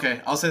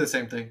 Okay, I'll say the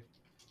same thing.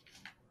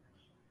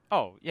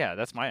 Oh, yeah,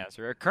 that's my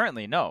answer.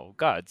 Currently, no.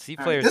 God, C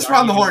players. This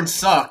round the horn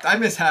sucked. I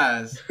miss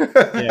Haz.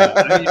 Yeah,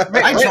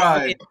 I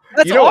tried.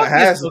 You know what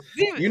Haz?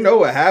 You know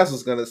what Haz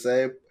was gonna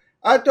say.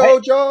 I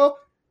told y'all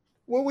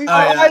when we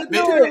I do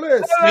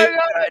it.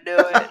 I do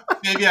it.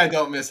 Maybe I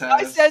don't miss Haz.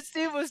 I said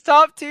Steve was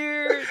top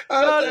tier.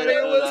 I said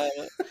it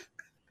was.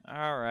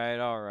 All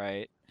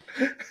right.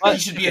 He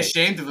should be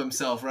ashamed of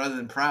himself rather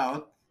than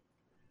proud.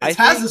 It's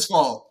Haz's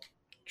fault.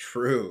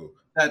 True.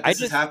 That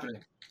this is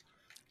happening.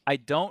 I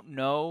don't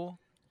know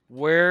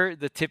where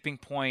the tipping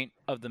point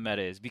of the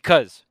meta is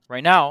because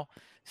right now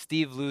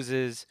Steve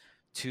loses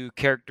to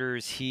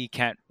characters he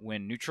can't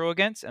win neutral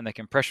against and that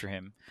can pressure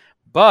him.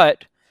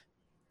 But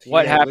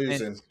what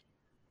happens?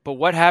 But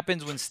what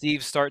happens when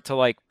Steve start to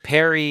like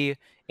parry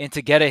and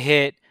to get a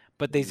hit,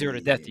 but they zero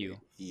to death you?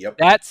 Yep.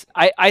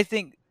 I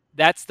think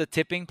that's the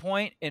tipping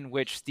point in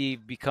which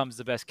Steve becomes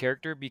the best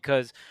character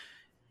because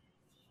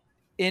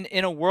in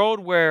a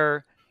world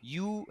where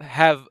you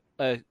have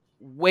a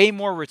way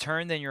more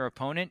return than your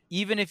opponent,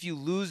 even if you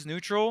lose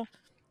neutral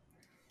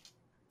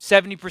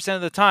 70%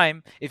 of the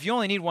time, if you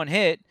only need one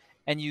hit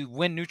and you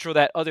win neutral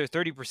that other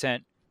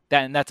 30%,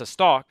 and that's a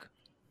stock,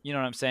 you know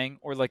what I'm saying?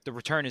 Or like the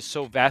return is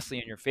so vastly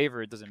in your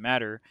favor, it doesn't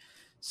matter.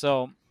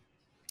 So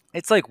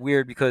it's like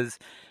weird because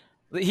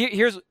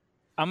here's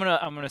I'm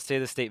gonna say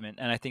the statement,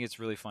 and I think it's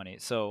really funny.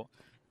 So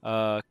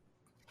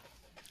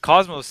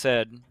Cosmo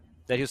said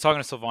that he was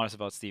talking to Sylvanas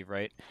about Steve,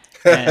 right?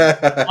 And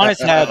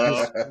Sylvanas had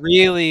this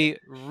really,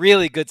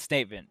 really good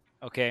statement.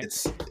 Okay,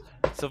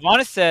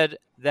 Sylvanas said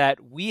that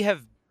we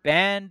have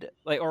banned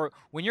or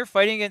when you're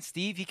fighting against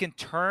Steve, he can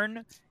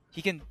turn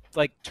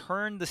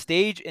the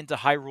stage into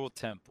Hyrule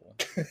Temple.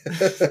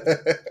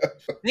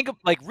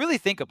 Really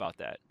think about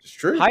that. It's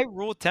true.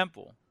 Hyrule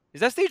Temple. Is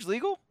that stage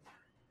legal?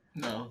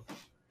 No.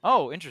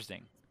 Oh,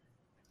 interesting.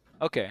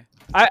 Okay.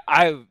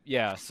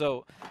 Yeah.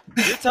 So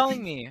you're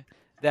telling me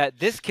that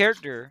this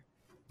character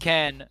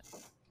can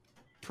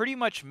pretty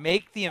much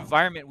make the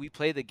environment we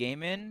play the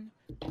game in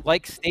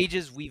like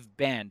stages we've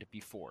banned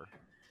before.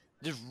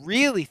 Just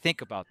really think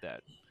about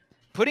that.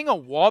 Putting a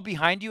wall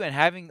behind you and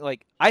having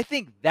I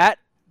think that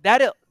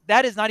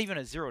is not even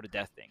a zero to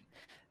death thing.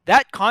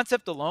 That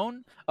concept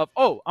alone of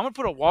I'm gonna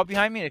put a wall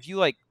behind me and if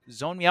you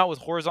zone me out with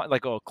horizontal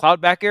a cloud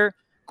back air,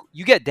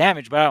 you get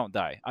damage but I don't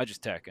die. I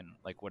just tech and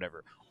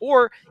whatever.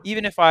 Or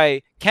even if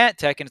I can't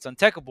tech and it's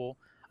untechable,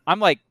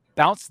 I'm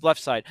bounce left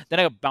side,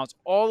 then I bounce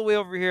all the way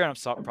over here and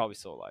I'm probably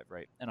still alive,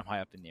 right? And I'm high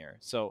up in the air.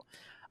 So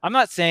I'm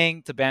not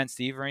saying to ban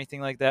Steve or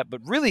anything like that,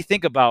 but really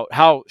think about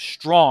how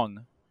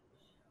strong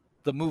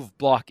the move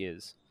block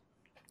is.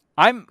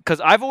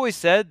 Because I've always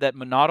said that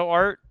Monado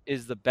art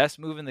is the best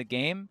move in the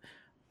game,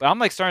 but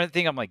I'm starting to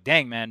think,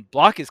 dang man,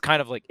 block is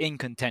kind of in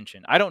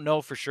contention. I don't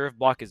know for sure if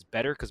block is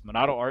better because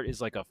Monado art is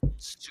a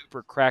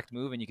super cracked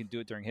move and you can do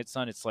it during hit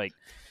stun. It's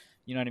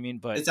you know what I mean?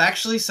 But it's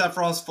actually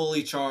Sephiroth's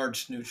fully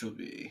charged neutral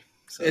B.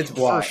 So. It's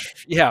block.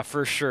 Yeah,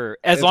 for sure.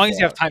 As long as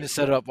you have time to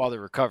set it up while they're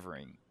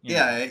recovering.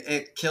 Yeah,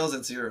 it kills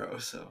at 0,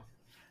 so.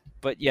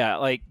 But yeah,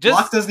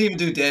 block doesn't even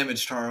do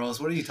damage, Charles.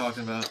 What are you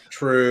talking about?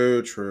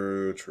 True.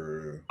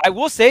 I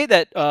will say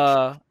that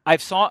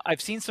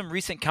I've seen some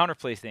recent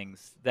counterplay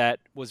things that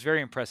was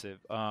very impressive.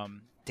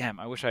 Damn,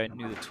 I wish I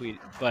knew the tweet,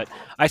 but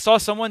I saw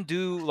someone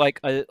do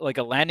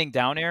a landing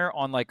down air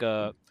on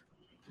a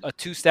a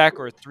 2-stack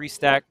or a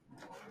 3-stack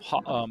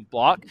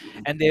block,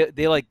 and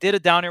they like did a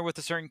down air with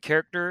a certain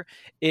character.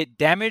 It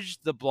damaged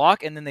the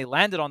block, and then they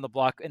landed on the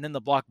block, and then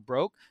the block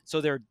broke.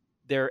 So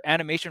their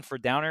animation for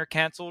down air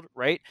canceled,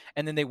 right?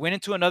 And then they went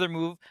into another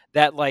move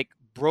that like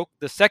broke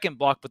the second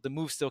block, but the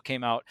move still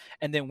came out,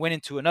 and then went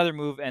into another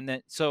move, and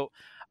then so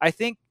I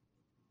think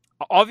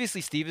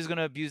obviously Steve is going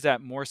to abuse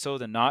that more so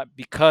than not,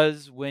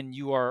 because when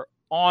you are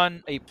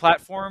on a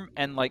platform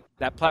and like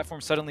that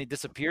platform suddenly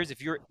disappears,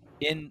 if you're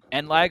in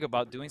end lag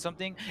about doing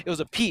something, it was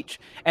a Peach,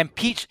 and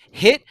Peach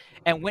hit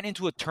and went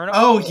into a turnip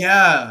Oh pool,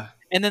 yeah.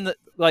 and then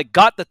like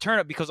got the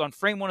turnip, because on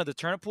frame 1 of the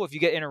turnip pool, if you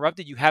get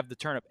interrupted, you have the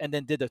turnip, and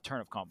then did the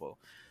turnip combo.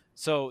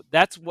 So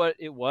that's what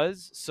it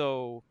was.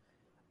 So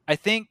I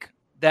think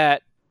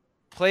that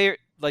player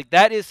like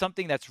that is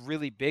something that's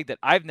really big that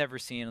I've never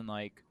seen in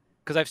like,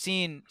 because I've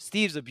seen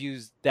Steve's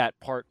abuse that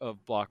part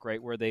of block,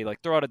 right, where they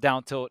like throw out a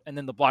down tilt and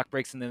then the block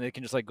breaks and then they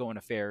can just like go in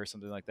a fair or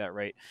something like that,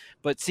 right?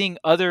 But seeing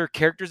other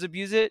characters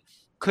abuse it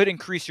could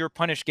increase your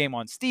punish game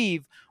on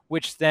Steve,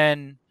 which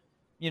then,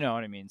 you know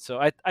what I mean. So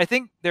I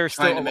think there's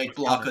still Trying to a lot make of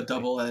block a counterplay.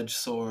 double-edged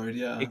sword.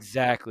 Yeah.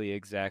 Exactly.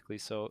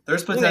 So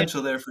There's really,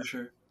 potential there for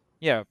sure.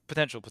 yeah,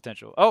 potential.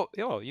 Oh,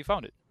 you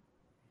found it.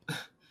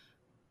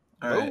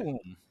 All right. Boom.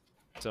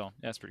 So yeah,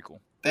 that's pretty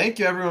cool. Thank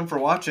you everyone for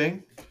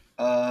watching.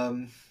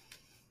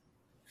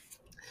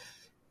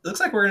 Looks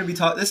like we're gonna be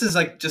talking. This is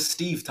like just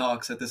Steve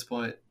talks at this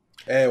point.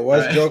 Hey, it was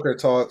All right. Joker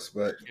talks,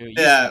 but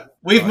Yeah,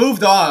 we've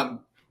moved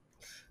on.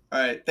 All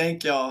right.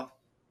 Thank y'all.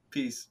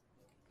 Peace.